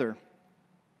together.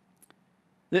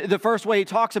 The first way he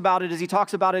talks about it is he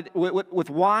talks about it with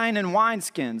wine and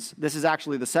wineskins. This is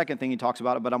actually the second thing he talks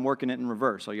about it, but I'm working it in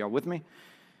reverse. Are y'all with me?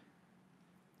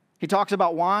 He talks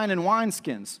about wine and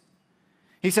wineskins.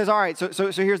 He says, all right, so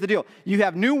here's the deal. You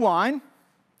have new wine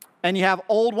and you have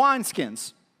old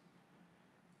wineskins.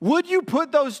 Would you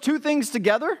put those two things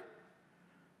together?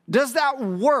 Does that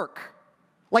work?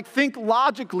 Like, think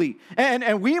logically.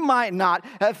 And we might not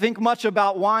think much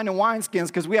about wine and wineskins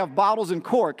because we have bottles and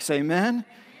corks, amen?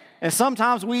 And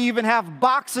sometimes we even have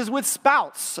boxes with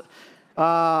spouts.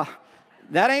 That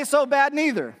ain't so bad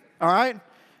neither, all right?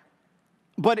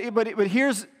 But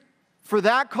here's, for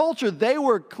that culture, they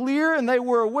were clear and they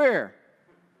were aware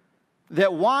that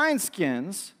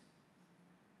wineskins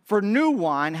for new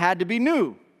wine had to be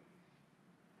new.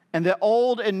 And that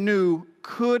old and new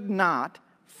could not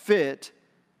fit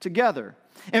together.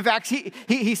 In fact,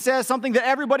 he says something that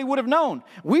everybody would have known.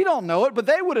 We don't know it, but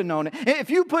they would have known it. If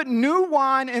you put new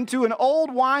wine into an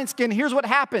old wineskin, here's what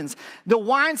happens. The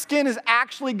wineskin is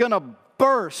actually going to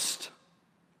burst,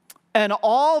 and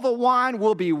all the wine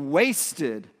will be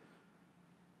wasted.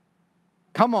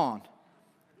 Come on.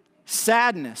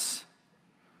 Sadness.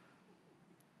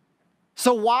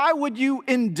 So why would you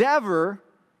endeavor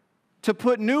to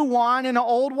put new wine in an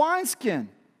old wineskin?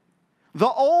 The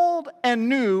old and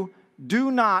new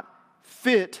do not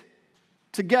fit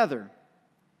together.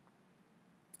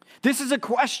 This is a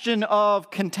question of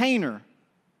container.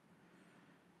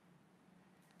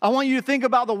 I want you to think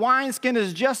about the wineskin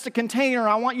as just a container.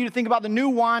 I want you to think about the new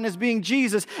wine as being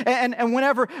Jesus. And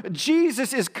whenever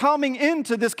Jesus is coming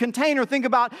into this container, think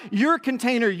about your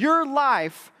container, your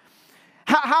life.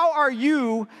 How are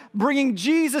you bringing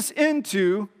Jesus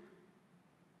into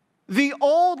the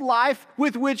old life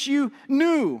with which you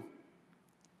knew?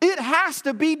 It has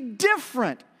to be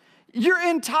different. You're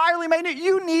entirely made new.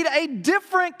 You need a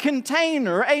different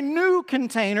container, a new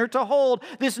container to hold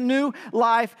this new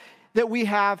life that we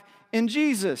have in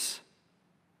Jesus.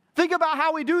 Think about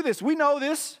how we do this. We know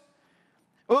this.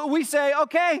 We say,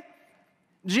 okay,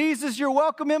 Jesus, you're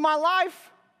welcome in my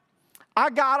life. I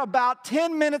got about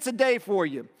 10 minutes a day for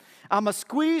you. I'm going to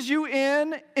squeeze you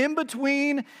in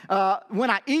between when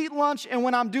I eat lunch and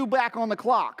when I'm due back on the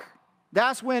clock.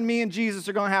 That's when me and Jesus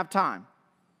are going to have time.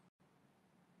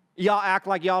 Y'all act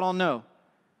like y'all don't know.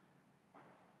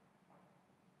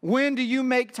 When do you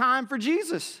make time for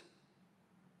Jesus?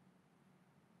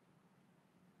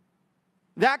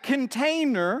 That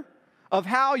container of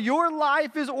how your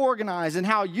life is organized and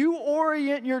how you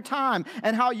orient your time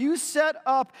and how you set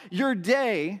up your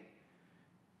day,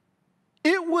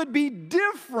 it would be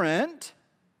different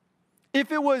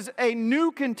if it was a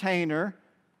new container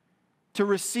to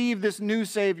receive this new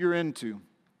Savior into.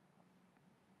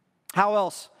 How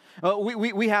else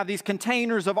We have these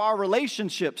containers of our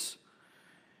relationships.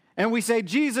 And we say,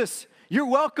 Jesus, you're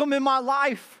welcome in my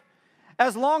life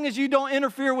as long as you don't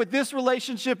interfere with this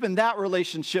relationship and that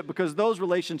relationship, because those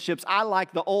relationships, I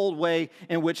like the old way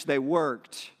in which they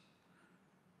worked.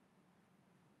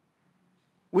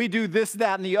 We do this,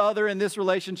 that, and the other in this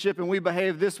relationship, and we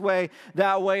behave this way,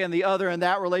 that way, and the other in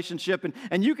that relationship.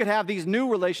 And you could have these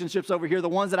new relationships over here, the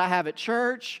ones that I have at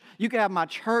church. You could have my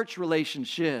church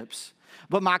relationships.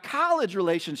 But my college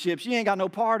relationships, you ain't got no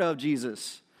part of,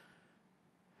 Jesus.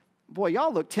 Boy,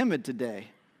 y'all look timid today.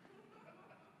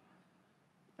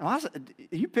 Are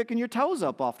you picking your toes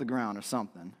up off the ground or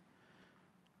something?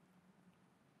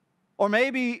 Or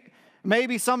maybe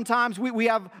sometimes we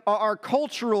have our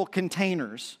cultural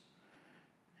containers,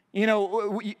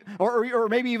 or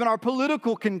maybe even our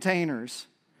political containers.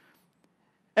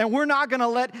 And we're not going to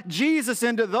let Jesus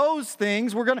into those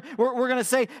things. We're going to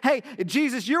say, hey,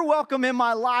 Jesus, you're welcome in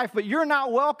my life, but you're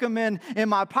not welcome in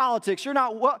my politics.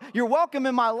 You're welcome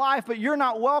in my life, but you're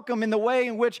not welcome in the way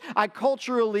in which I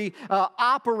culturally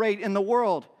operate in the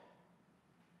world.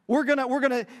 We're going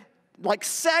to like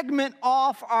segment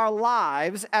off our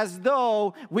lives as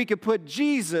though we could put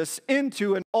Jesus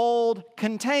into an old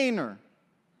container.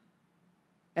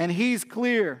 And he's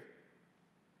clear.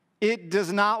 It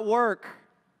does not work.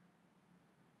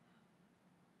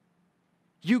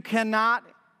 You cannot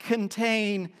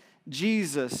contain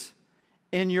Jesus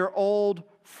in your old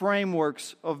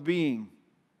frameworks of being.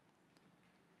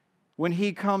 When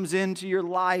he comes into your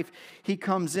life, he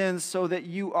comes in so that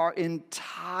you are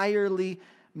entirely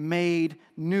made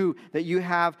new, that you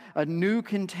have a new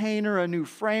container, a new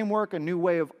framework, a new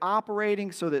way of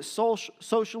operating, so that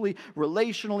socially,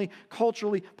 relationally,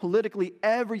 culturally, politically,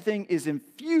 everything is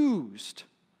infused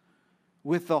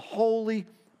with the holy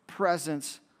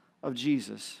presence of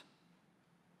Jesus.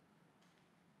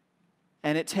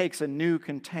 And it takes a new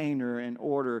container in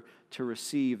order to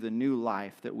receive the new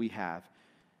life that we have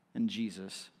in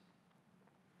Jesus.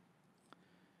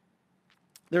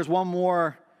 There's one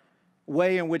more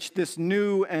way in which this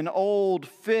new and old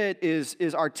fit is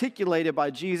articulated by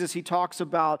Jesus. He talks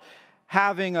about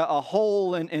having a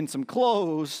hole in some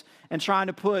clothes and trying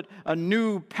to put a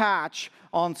new patch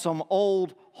on some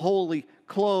old holy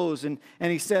clothes. And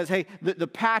he says, hey, the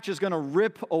patch is going to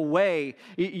rip away.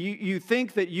 You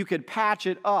think that you could patch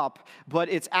it up, but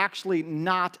it's actually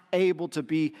not able to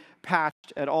be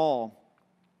patched at all.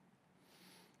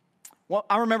 Well,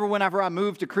 I remember whenever I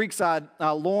moved to Creekside,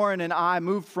 Lauren and I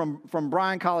moved from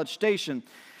Bryan College Station.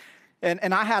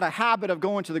 And I had a habit of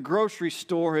going to the grocery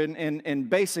store in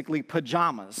basically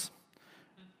pajamas.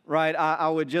 Right, I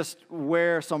would just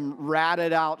wear some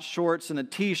ratted out shorts and a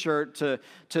T-shirt to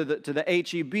the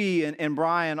H-E-B in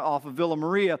Bryan off of Villa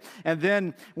Maria. And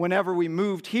then whenever we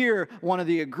moved here, one of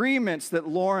the agreements that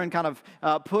Lauren kind of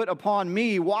put upon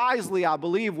me wisely, I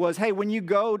believe, was, hey, when you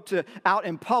go out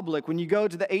in public, when you go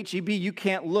to the H-E-B, you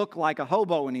can't look like a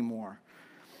hobo anymore.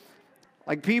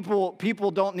 Like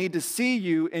people don't need to see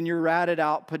you in your ratted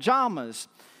out pajamas.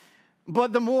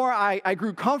 But the more I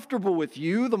grew comfortable with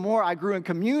you, the more I grew in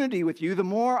community with you, the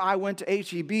more I went to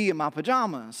H-E-B in my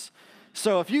pajamas.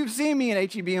 So if you've seen me in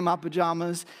H-E-B in my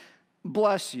pajamas,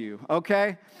 bless you,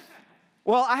 okay?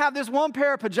 Well, I have this one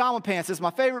pair of pajama pants. It's my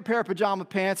favorite pair of pajama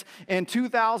pants. In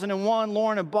 2001,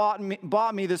 Lauren had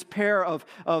bought me this pair of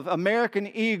American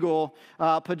Eagle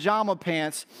pajama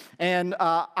pants, and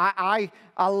I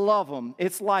love them.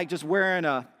 It's like just wearing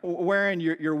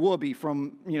your whoopee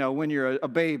from when you're a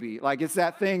baby. Like it's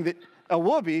that thing that a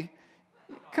whoopee.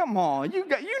 Come on, you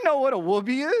know what a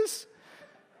whoopee is.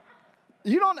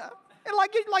 You don't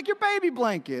like your baby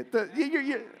blanket.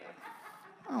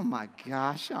 Oh my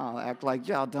gosh, y'all act like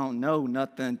y'all don't know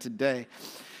nothing today.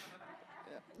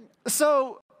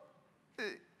 So,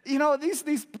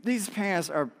 these pants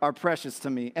are precious to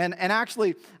me. And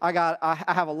actually, I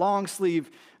have a long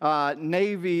sleeve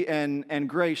navy and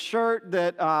gray shirt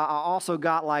that I also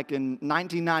got like in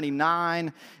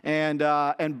 1999.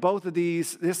 And both of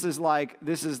these, this is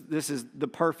the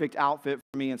perfect outfit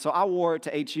for me. And so I wore it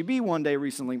to H-E-B one day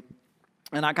recently,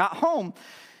 and I got home.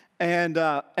 And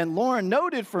Lauren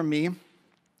noted for me,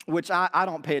 which I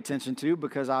don't pay attention to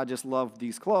because I just love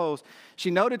these clothes. She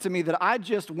noted to me that I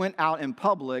just went out in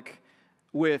public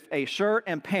with a shirt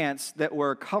and pants that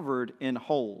were covered in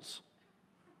holes.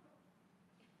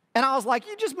 And I was like,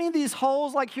 you just mean these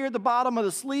holes like here at the bottom of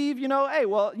the sleeve? Hey,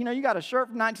 well, you got a shirt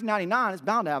from 1999. It's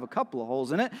bound to have a couple of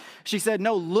holes in it. She said,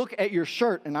 no, look at your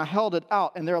shirt. And I held it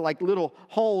out, and there are like little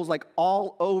holes like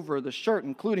all over the shirt,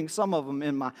 including some of them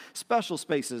in my special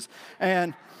spaces.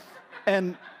 And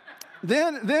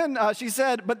then she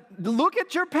said, but look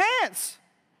at your pants.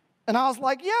 And I was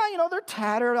like, yeah, they're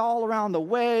tattered all around the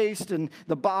waist and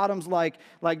the bottom's like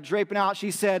draping out.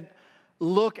 She said,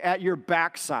 look at your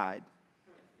backside.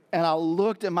 And I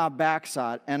looked at my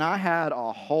backside, and I had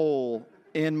a hole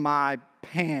in my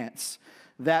pants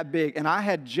that big. And I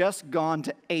had just gone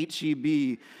to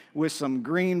H-E-B with some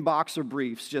green boxer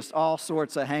briefs, just all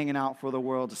sorts of hanging out for the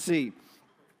world to see.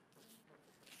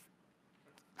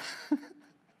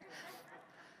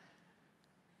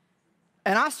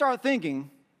 And I started thinking,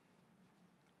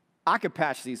 I could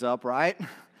patch these up, right?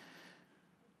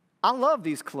 I love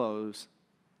these clothes.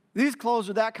 These clothes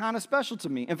are that kind of special to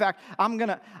me. In fact,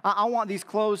 I want these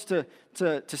clothes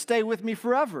to stay with me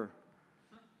forever.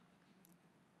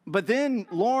 But then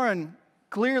Lauren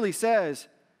clearly says,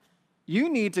 you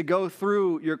need to go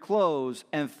through your clothes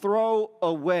and throw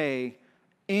away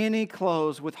any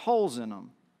clothes with holes in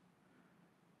them.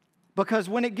 Because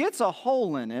when it gets a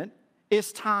hole in it,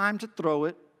 it's time to throw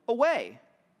it away.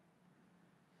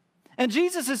 And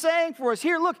Jesus is saying for us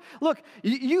here, look,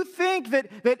 you think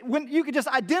that when you could just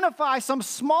identify some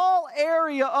small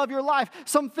area of your life,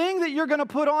 something that you're going to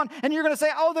put on, and you're going to say,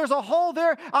 oh, there's a hole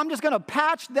there, I'm just going to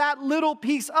patch that little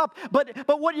piece up.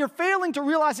 But what you're failing to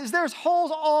realize is there's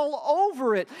holes all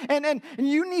over it. And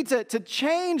you need to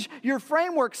change your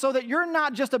framework so that you're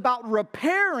not just about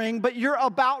repairing, but you're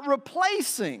about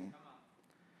replacing.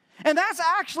 And that's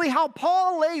actually how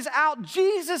Paul lays out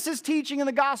Jesus' teaching in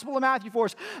the Gospel of Matthew for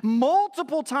us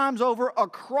multiple times over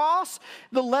across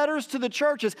the letters to the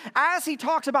churches as he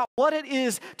talks about what it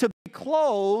is to be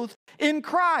clothed in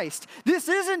Christ. This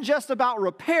isn't just about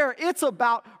repair, it's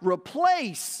about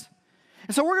replace.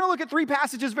 And so we're going to look at 3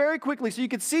 passages very quickly so you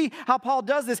can see how Paul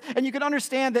does this and you can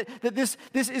understand that this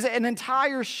is an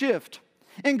entire shift.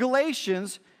 In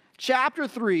Galatians chapter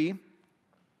 3,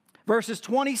 verses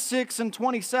 26 and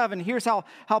 27, here's how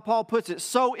Paul puts it.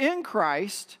 So in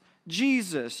Christ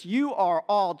Jesus, you are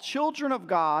all children of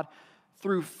God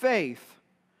through faith.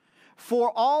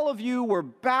 For all of you were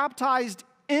baptized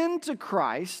into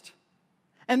Christ,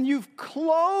 and you've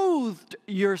clothed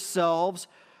yourselves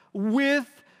with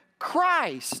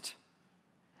Christ.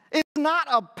 It's not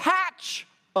a patch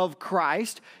of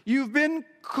Christ. You've been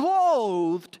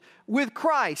clothed with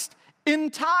Christ.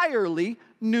 Entirely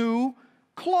new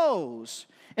clothes.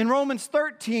 In Romans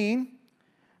 13,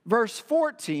 verse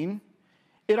 14,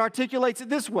 it articulates it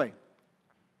this way.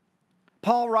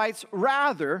 Paul writes,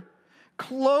 rather,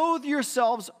 clothe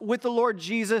yourselves with the Lord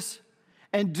Jesus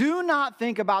and do not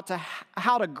think about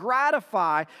how to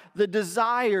gratify the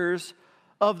desires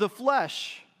of the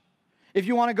flesh. If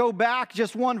you want to go back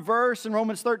just one verse in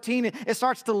Romans 13, it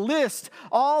starts to list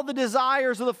all the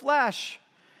desires of the flesh.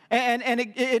 And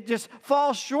it just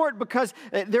falls short because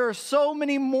there are so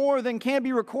many more than can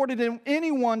be recorded in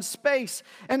any one space.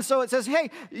 And so it says,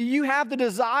 hey, you have the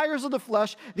desires of the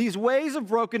flesh, these ways of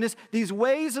brokenness, these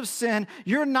ways of sin.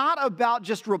 You're not about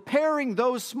just repairing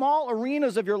those small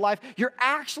arenas of your life. You're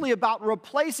actually about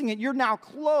replacing it. You're now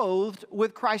clothed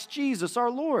with Christ Jesus, our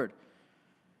Lord.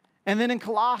 And then in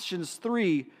Colossians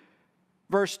 3,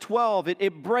 verse 12,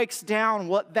 it breaks down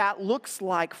what that looks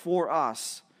like for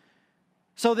us.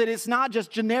 So that it's not just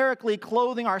generically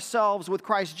clothing ourselves with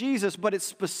Christ Jesus, but it's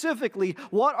specifically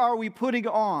what are we putting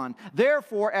on.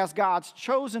 Therefore, as God's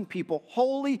chosen people,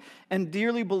 holy and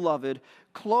dearly beloved,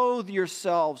 clothe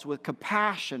yourselves with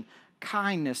compassion,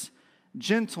 kindness,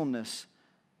 gentleness,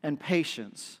 and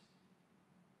patience.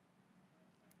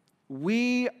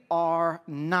 We are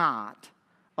not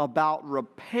about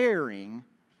repairing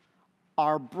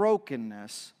our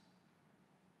brokenness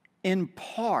in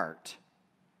part.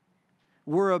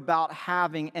 We're about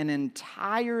having an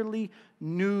entirely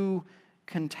new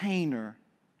container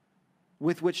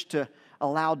with which to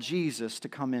allow Jesus to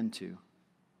come into.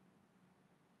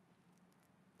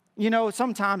 You know,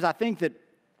 sometimes I think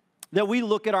that we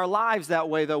look at our lives that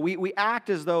way, though. We act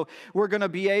as though we're going to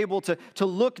be able to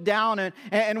look down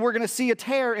and we're going to see a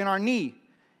tear in our knee.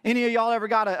 Any of y'all ever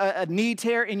got a knee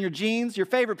tear in your jeans, your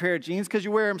favorite pair of jeans, because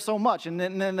you wear them so much, and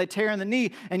then they tear in the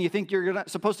knee, and you think you're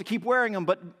supposed to keep wearing them,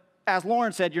 but as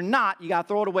Lauren said, you're not. You got to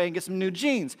throw it away and get some new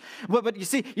jeans. But you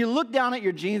see, you look down at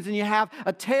your jeans and you have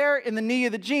a tear in the knee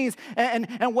of the jeans. And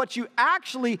what you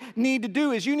actually need to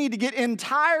do is you need to get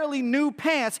entirely new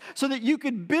pants so that you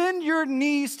could bend your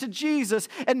knees to Jesus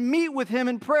and meet with him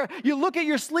in prayer. You look at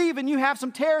your sleeve and you have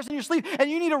some tears in your sleeve and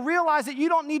you need to realize that you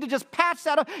don't need to just patch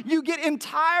that up. You get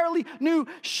entirely new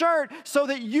shirt so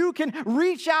that you can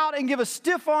reach out and give a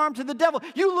stiff arm to the devil.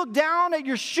 You look down at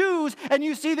your shoes and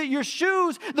you see that your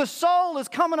shoes, the soul is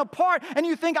coming apart and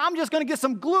you think, I'm just going to get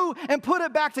some glue and put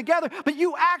it back together. But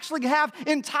you actually have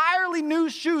entirely new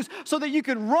shoes so that you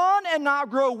can run and not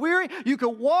grow weary. You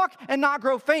can walk and not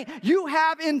grow faint. You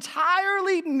have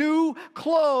entirely new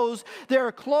clothes.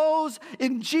 They're clothes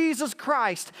in Jesus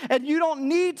Christ. And you don't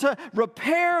need to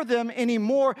repair them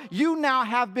anymore. You now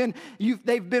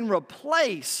they've been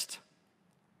replaced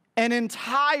and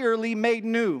entirely made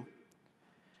new.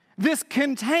 This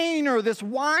container, this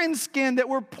wineskin that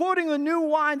we're putting the new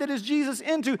wine that is Jesus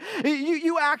into,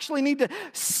 you actually need to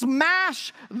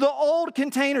smash the old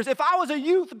containers. If I was a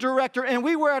youth director and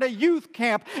we were at a youth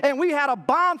camp and we had a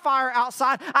bonfire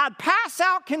outside, I'd pass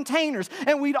out containers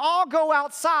and we'd all go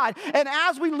outside. And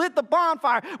as we lit the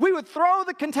bonfire, we would throw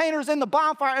the containers in the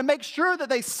bonfire and make sure that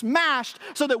they smashed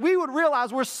so that we would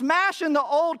realize we're smashing the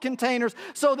old containers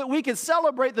so that we could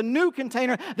celebrate the new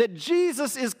container that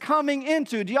Jesus is coming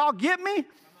into. Do y'all get me?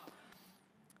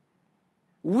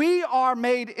 We are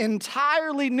made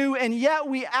entirely new, and yet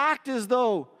we act as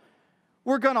though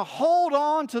we're going to hold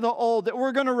on to the old, that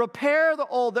we're going to repair the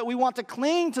old, that we want to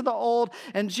cling to the old.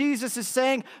 And Jesus is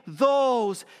saying,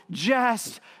 those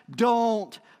just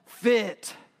don't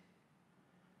fit.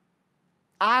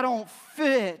 I don't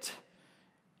fit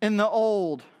in the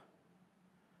old.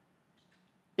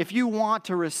 If you want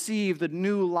to receive the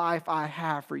new life I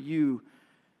have for you,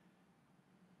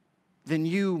 then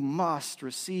you must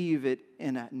receive it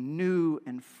in a new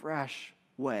and fresh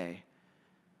way.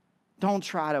 Don't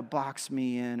try to box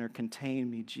me in or contain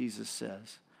me, Jesus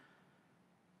says.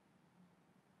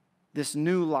 This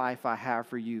new life I have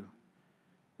for you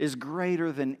is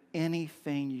greater than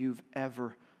anything you've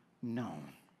ever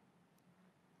known.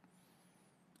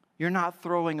 You're not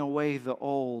throwing away the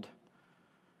old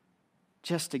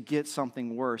just to get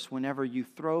something worse. Whenever you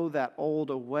throw that old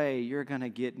away, you're going to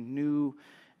get new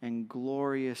and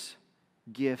glorious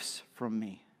gifts from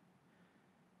me.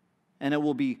 And it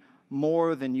will be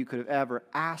more than you could have ever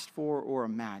asked for or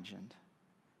imagined,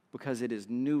 because it is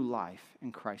new life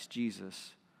in Christ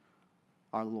Jesus,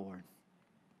 our Lord.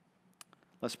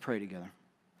 Let's pray together.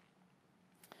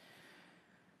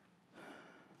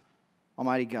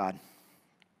 Almighty God,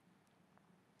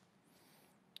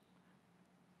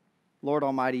 Lord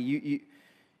Almighty,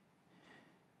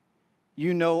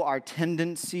 you know our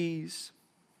tendencies.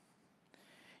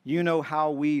 You know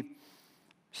how we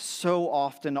so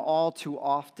often, all too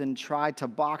often, try to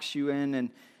box you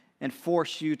in and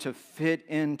force you to fit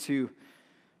into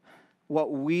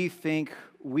what we think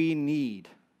we need.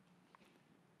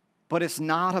 But it's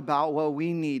not about what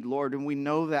we need, Lord, and we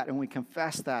know that and we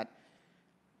confess that.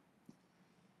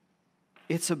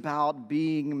 It's about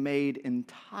being made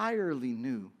entirely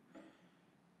new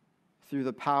through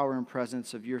the power and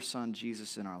presence of your Son,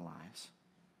 Jesus, in our lives.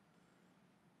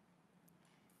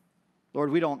 Lord,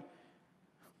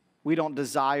 we don't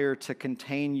desire to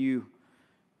contain you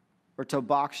or to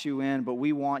box you in, but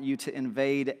we want you to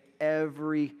invade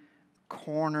every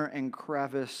corner and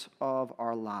crevice of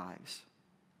our lives.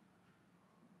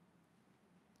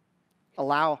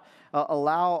 Allow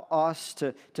us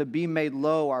to be made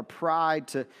low, our pride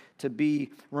to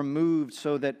be removed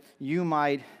so that you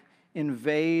might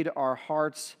invade our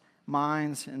hearts,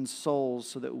 minds, and souls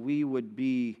so that we would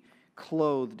be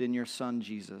clothed in your Son,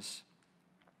 Jesus.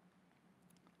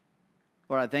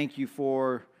 Lord, I thank you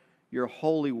for your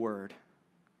holy word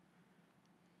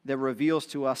that reveals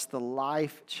to us the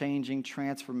life-changing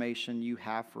transformation you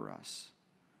have for us.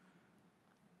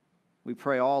 We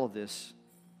pray all of this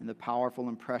in the powerful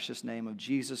and precious name of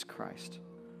Jesus Christ.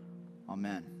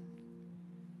 Amen.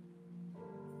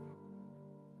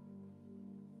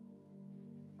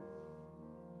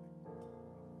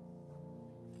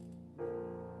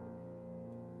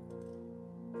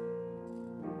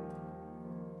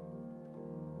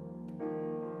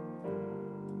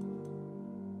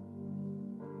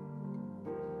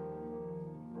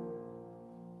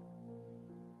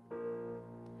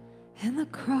 In the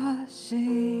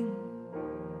crushing,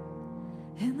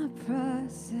 in the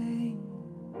pressing,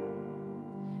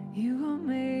 you are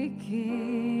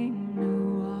making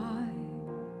new wine.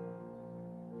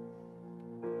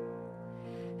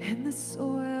 In the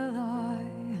soil I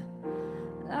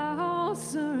now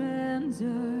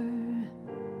surrender,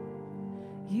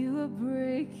 you are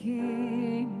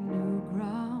breaking new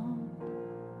ground.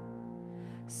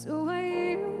 So I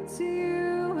yield to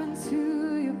you and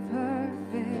to your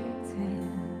perfect hand.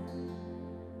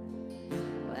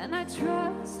 When I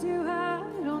trust you, I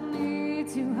don't need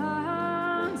to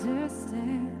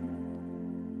understand.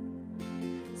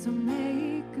 So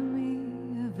make me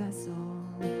a vessel,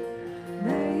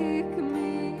 make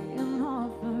me an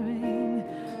offering,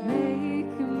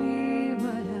 make me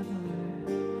whatever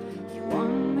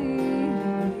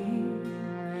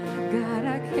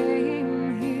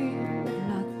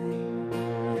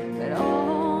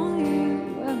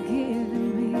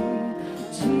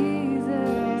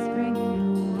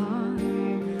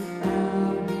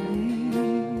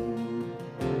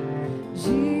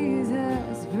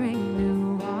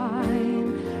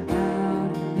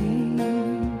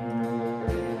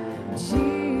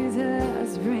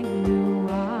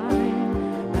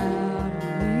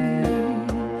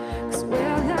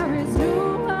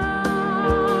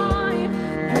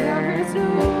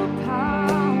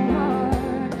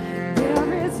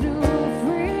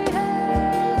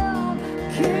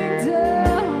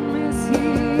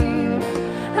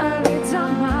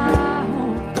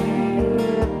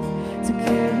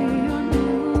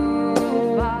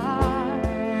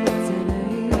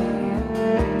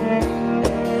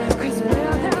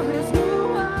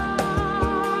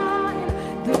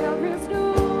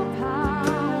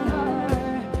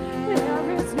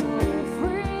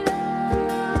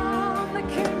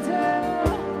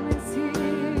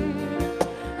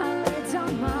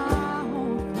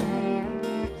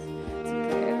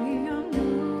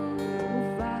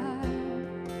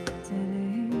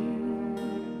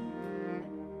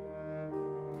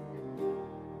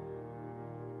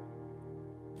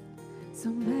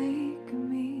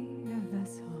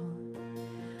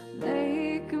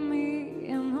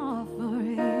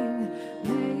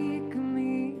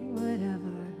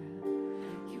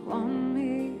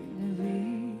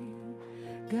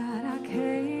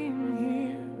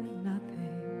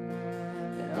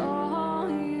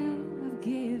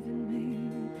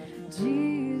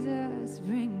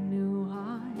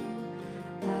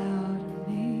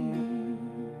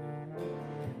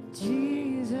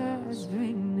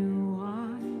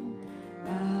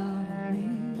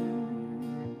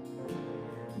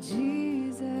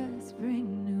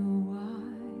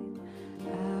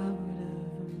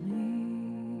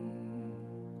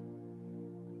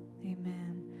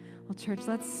Church,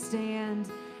 let's stand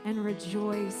and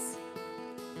rejoice.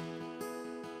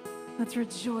 Let's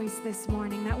rejoice this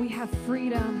morning that we have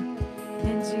freedom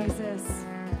in Jesus.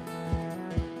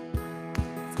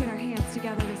 Let's get our hands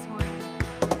together this morning.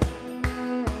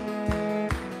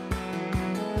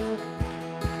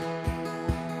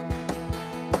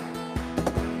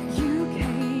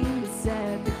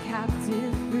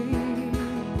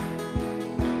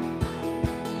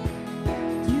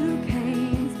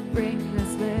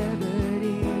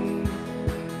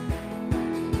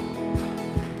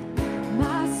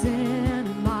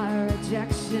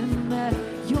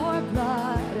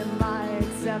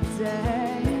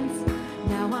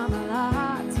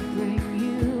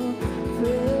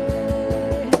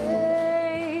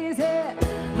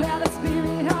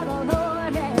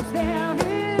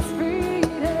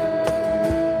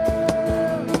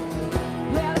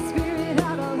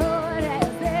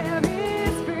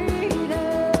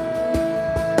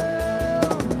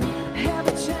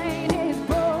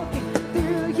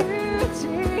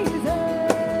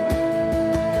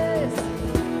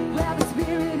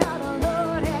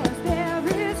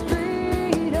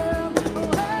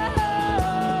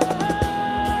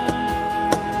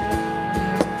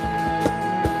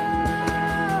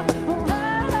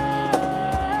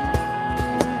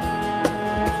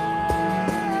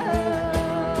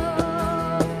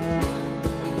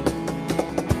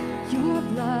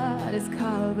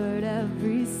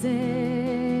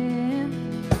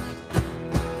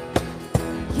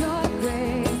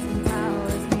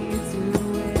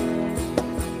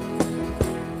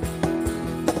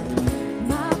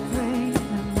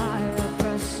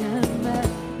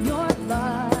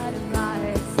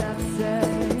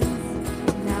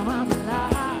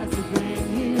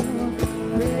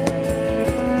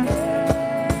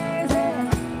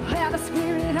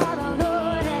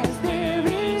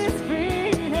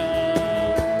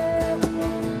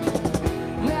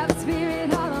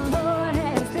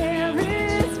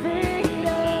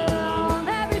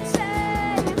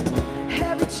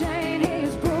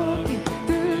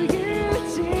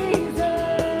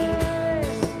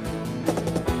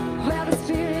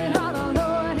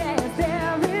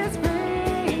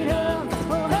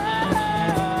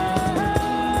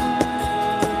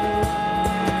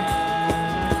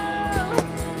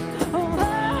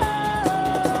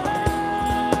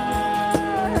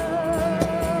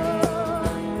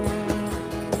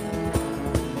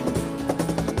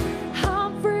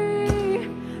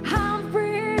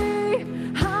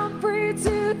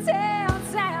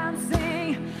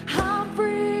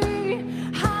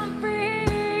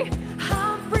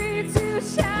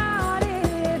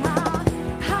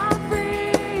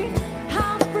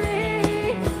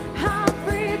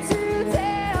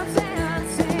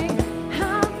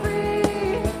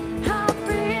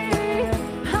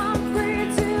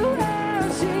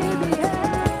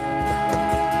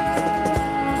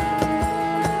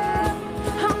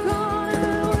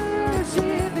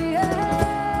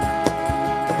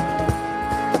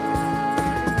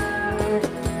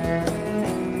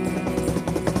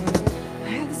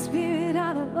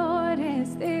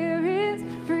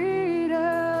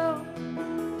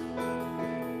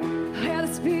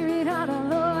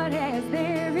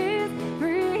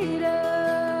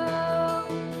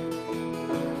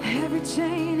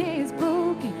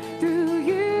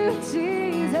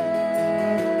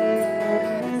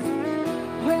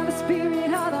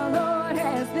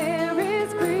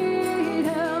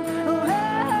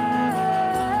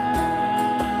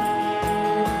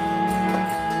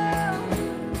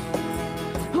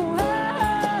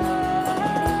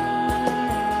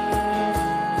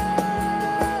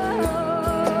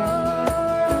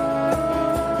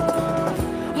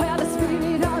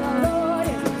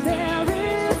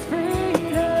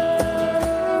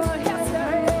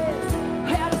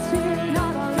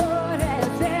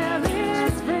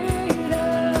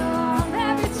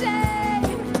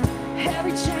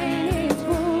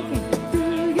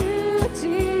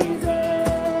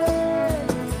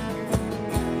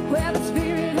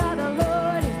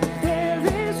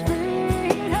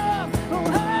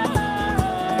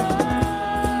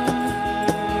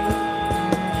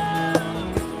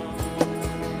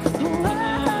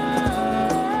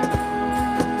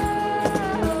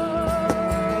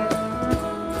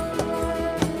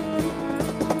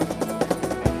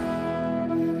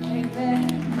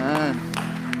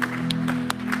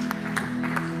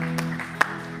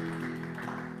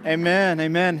 Amen,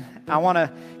 amen. I want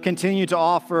to continue to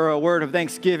offer a word of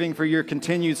thanksgiving for your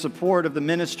continued support of the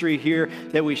ministry here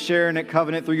that we share in at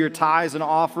Covenant through your tithes and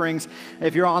offerings.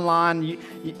 If you're online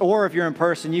or if you're in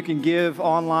person, you can give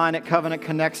online at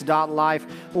covenantconnects.life,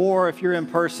 or if you're in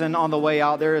person on the way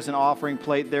out, there is an offering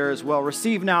plate there as well.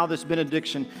 Receive now this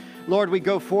benediction. Lord, we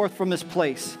go forth from this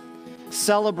place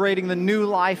celebrating the new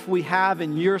life we have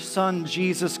in your Son,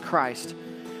 Jesus Christ.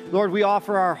 Lord, we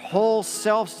offer our whole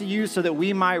selves to you so that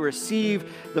we might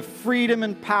receive the freedom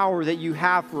and power that you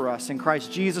have for us in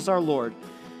Christ Jesus our Lord.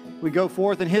 We go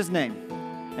forth in his name.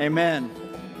 Amen.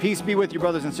 Peace be with you,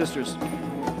 brothers and sisters.